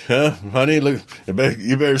 God. Honey, look,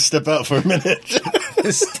 you better step out for a minute.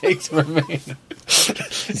 Mistakes were made.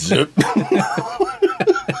 Zip.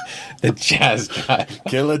 The jazz drive.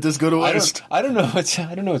 Can't let this go to waste. I don't know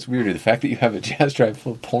what's weirder, the fact that you have a jazz drive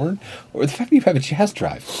full of porn, or the fact that you have a jazz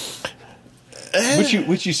drive,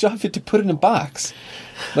 which you saw fit to put in a box.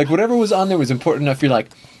 Like whatever was on there was important enough. You're like,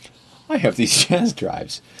 I have these jazz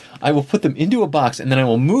drives. I will put them into a box and then I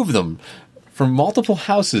will move them from multiple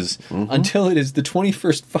houses until it is the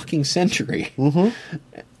 21st fucking century. And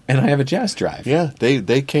I have a jazz drive. Yeah,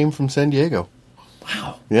 they came from San Diego.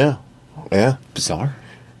 Wow. Yeah. Bizarre.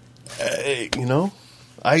 You know,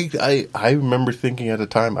 I remember thinking at the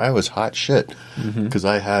time I was hot shit because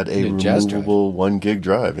I had a Yeah, jazz drive. removable 1 gig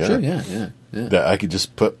drive. Yeah. Sure, yeah. That I could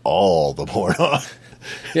just put all the porn on.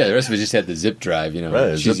 Yeah, the rest of it just had the zip drive,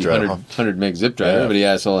 Right, cheesy zip drive. 100 meg zip drive. Yeah. Everybody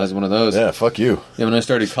asshole has one of those. Yeah, fuck you. Yeah, when I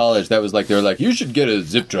started college, that was like, they were like, you should get a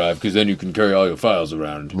zip drive because then you can carry all your files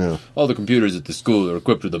around. Yeah. All the computers at the school are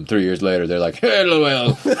equipped with them. 3 years later, they're like, hey,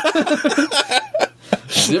 LOL.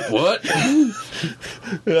 Zip what?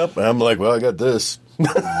 Yep. And I'm like, well, I got this.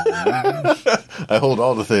 I hold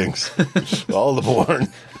all the things, all the porn.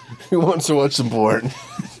 Who wants to watch some porn?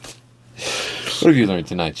 What have you learned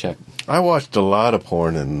tonight, Chuck? I watched a lot of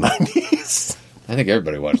porn in the 90s. I think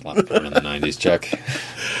everybody watched a lot of porn in the 90s, Chuck. It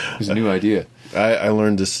was a new idea. I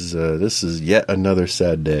learned this is yet another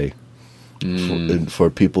sad day for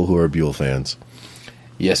people who are Buell fans.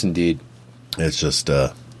 Yes, indeed. It's just,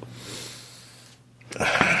 I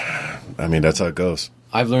mean, that's how it goes.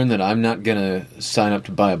 I've learned that I'm not going to sign up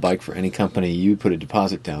to buy a bike for any company you put a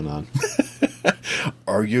deposit down on.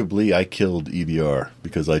 Arguably, I killed EBR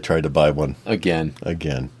because I tried to buy one Again.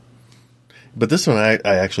 But this one, I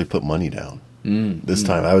actually put money down. This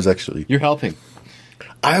time, I was actually... You're helping.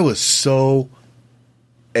 I was so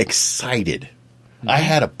excited. I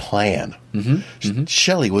had a plan.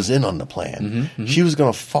 Shelly was in on the plan. She was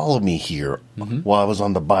going to follow me here while I was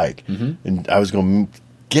on the bike. And I was going to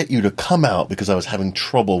get you to come out because I was having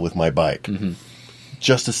trouble with my bike.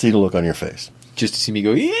 Just to see the look on your face. Just to see me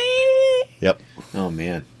go, yee! Yep. Oh,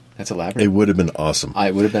 man. That's elaborate. It would have been awesome.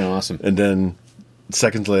 It would have been awesome. And then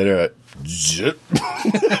seconds later, zip.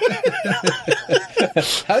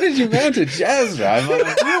 How did you mount a jazz drive on a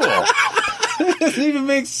Buell? That doesn't even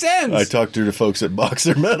make sense. I talked to the folks at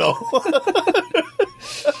Boxer Metal.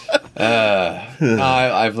 I've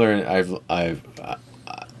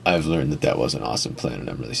learned that was an awesome plan, and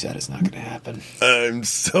I'm really sad it's not going to happen. I'm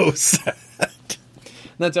so sad. And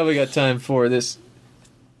that's all we got time for this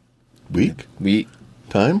Week? week.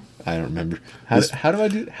 Time? I don't remember. How do I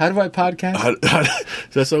podcast?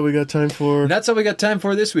 That's all we got time for. And that's all we got time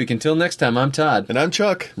for this week. Until next time, I'm Todd. And I'm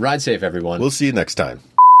Chuck. Ride safe, everyone. We'll see you next time.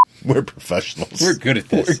 We're professionals. We're good at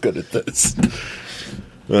this. We're good at this.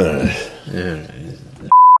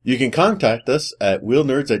 You can contact us at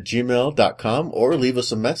wheelnerds@gmail.com or leave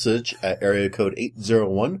us a message at area code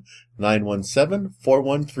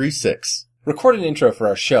 801-917-4136. Record an intro for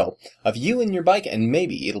our show of you and your bike, and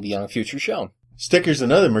maybe it'll be on a future show. Stickers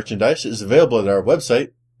and other merchandise is available at our website,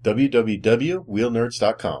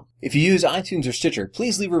 www.wheelnerds.com. If you use iTunes or Stitcher,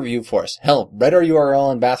 please leave a review for us. Hell, write our URL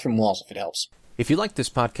on bathroom walls if it helps. If you like this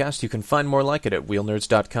podcast, you can find more like it at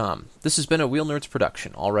wheelnerds.com. This has been a Wheel Nerds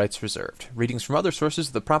production, all rights reserved. Readings from other sources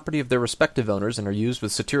are the property of their respective owners and are used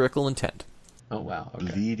with satirical intent. Oh, wow.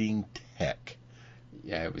 Okay. Bleeding tech.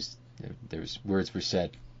 Yeah, it was. Words were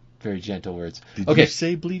said. Very gentle words. Did Okay. you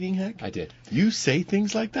say bleeding heck? I did. You say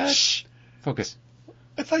things like that? Shh. Focus.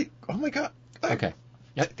 I thought, oh my God. Okay.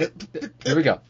 Yep. Here we go.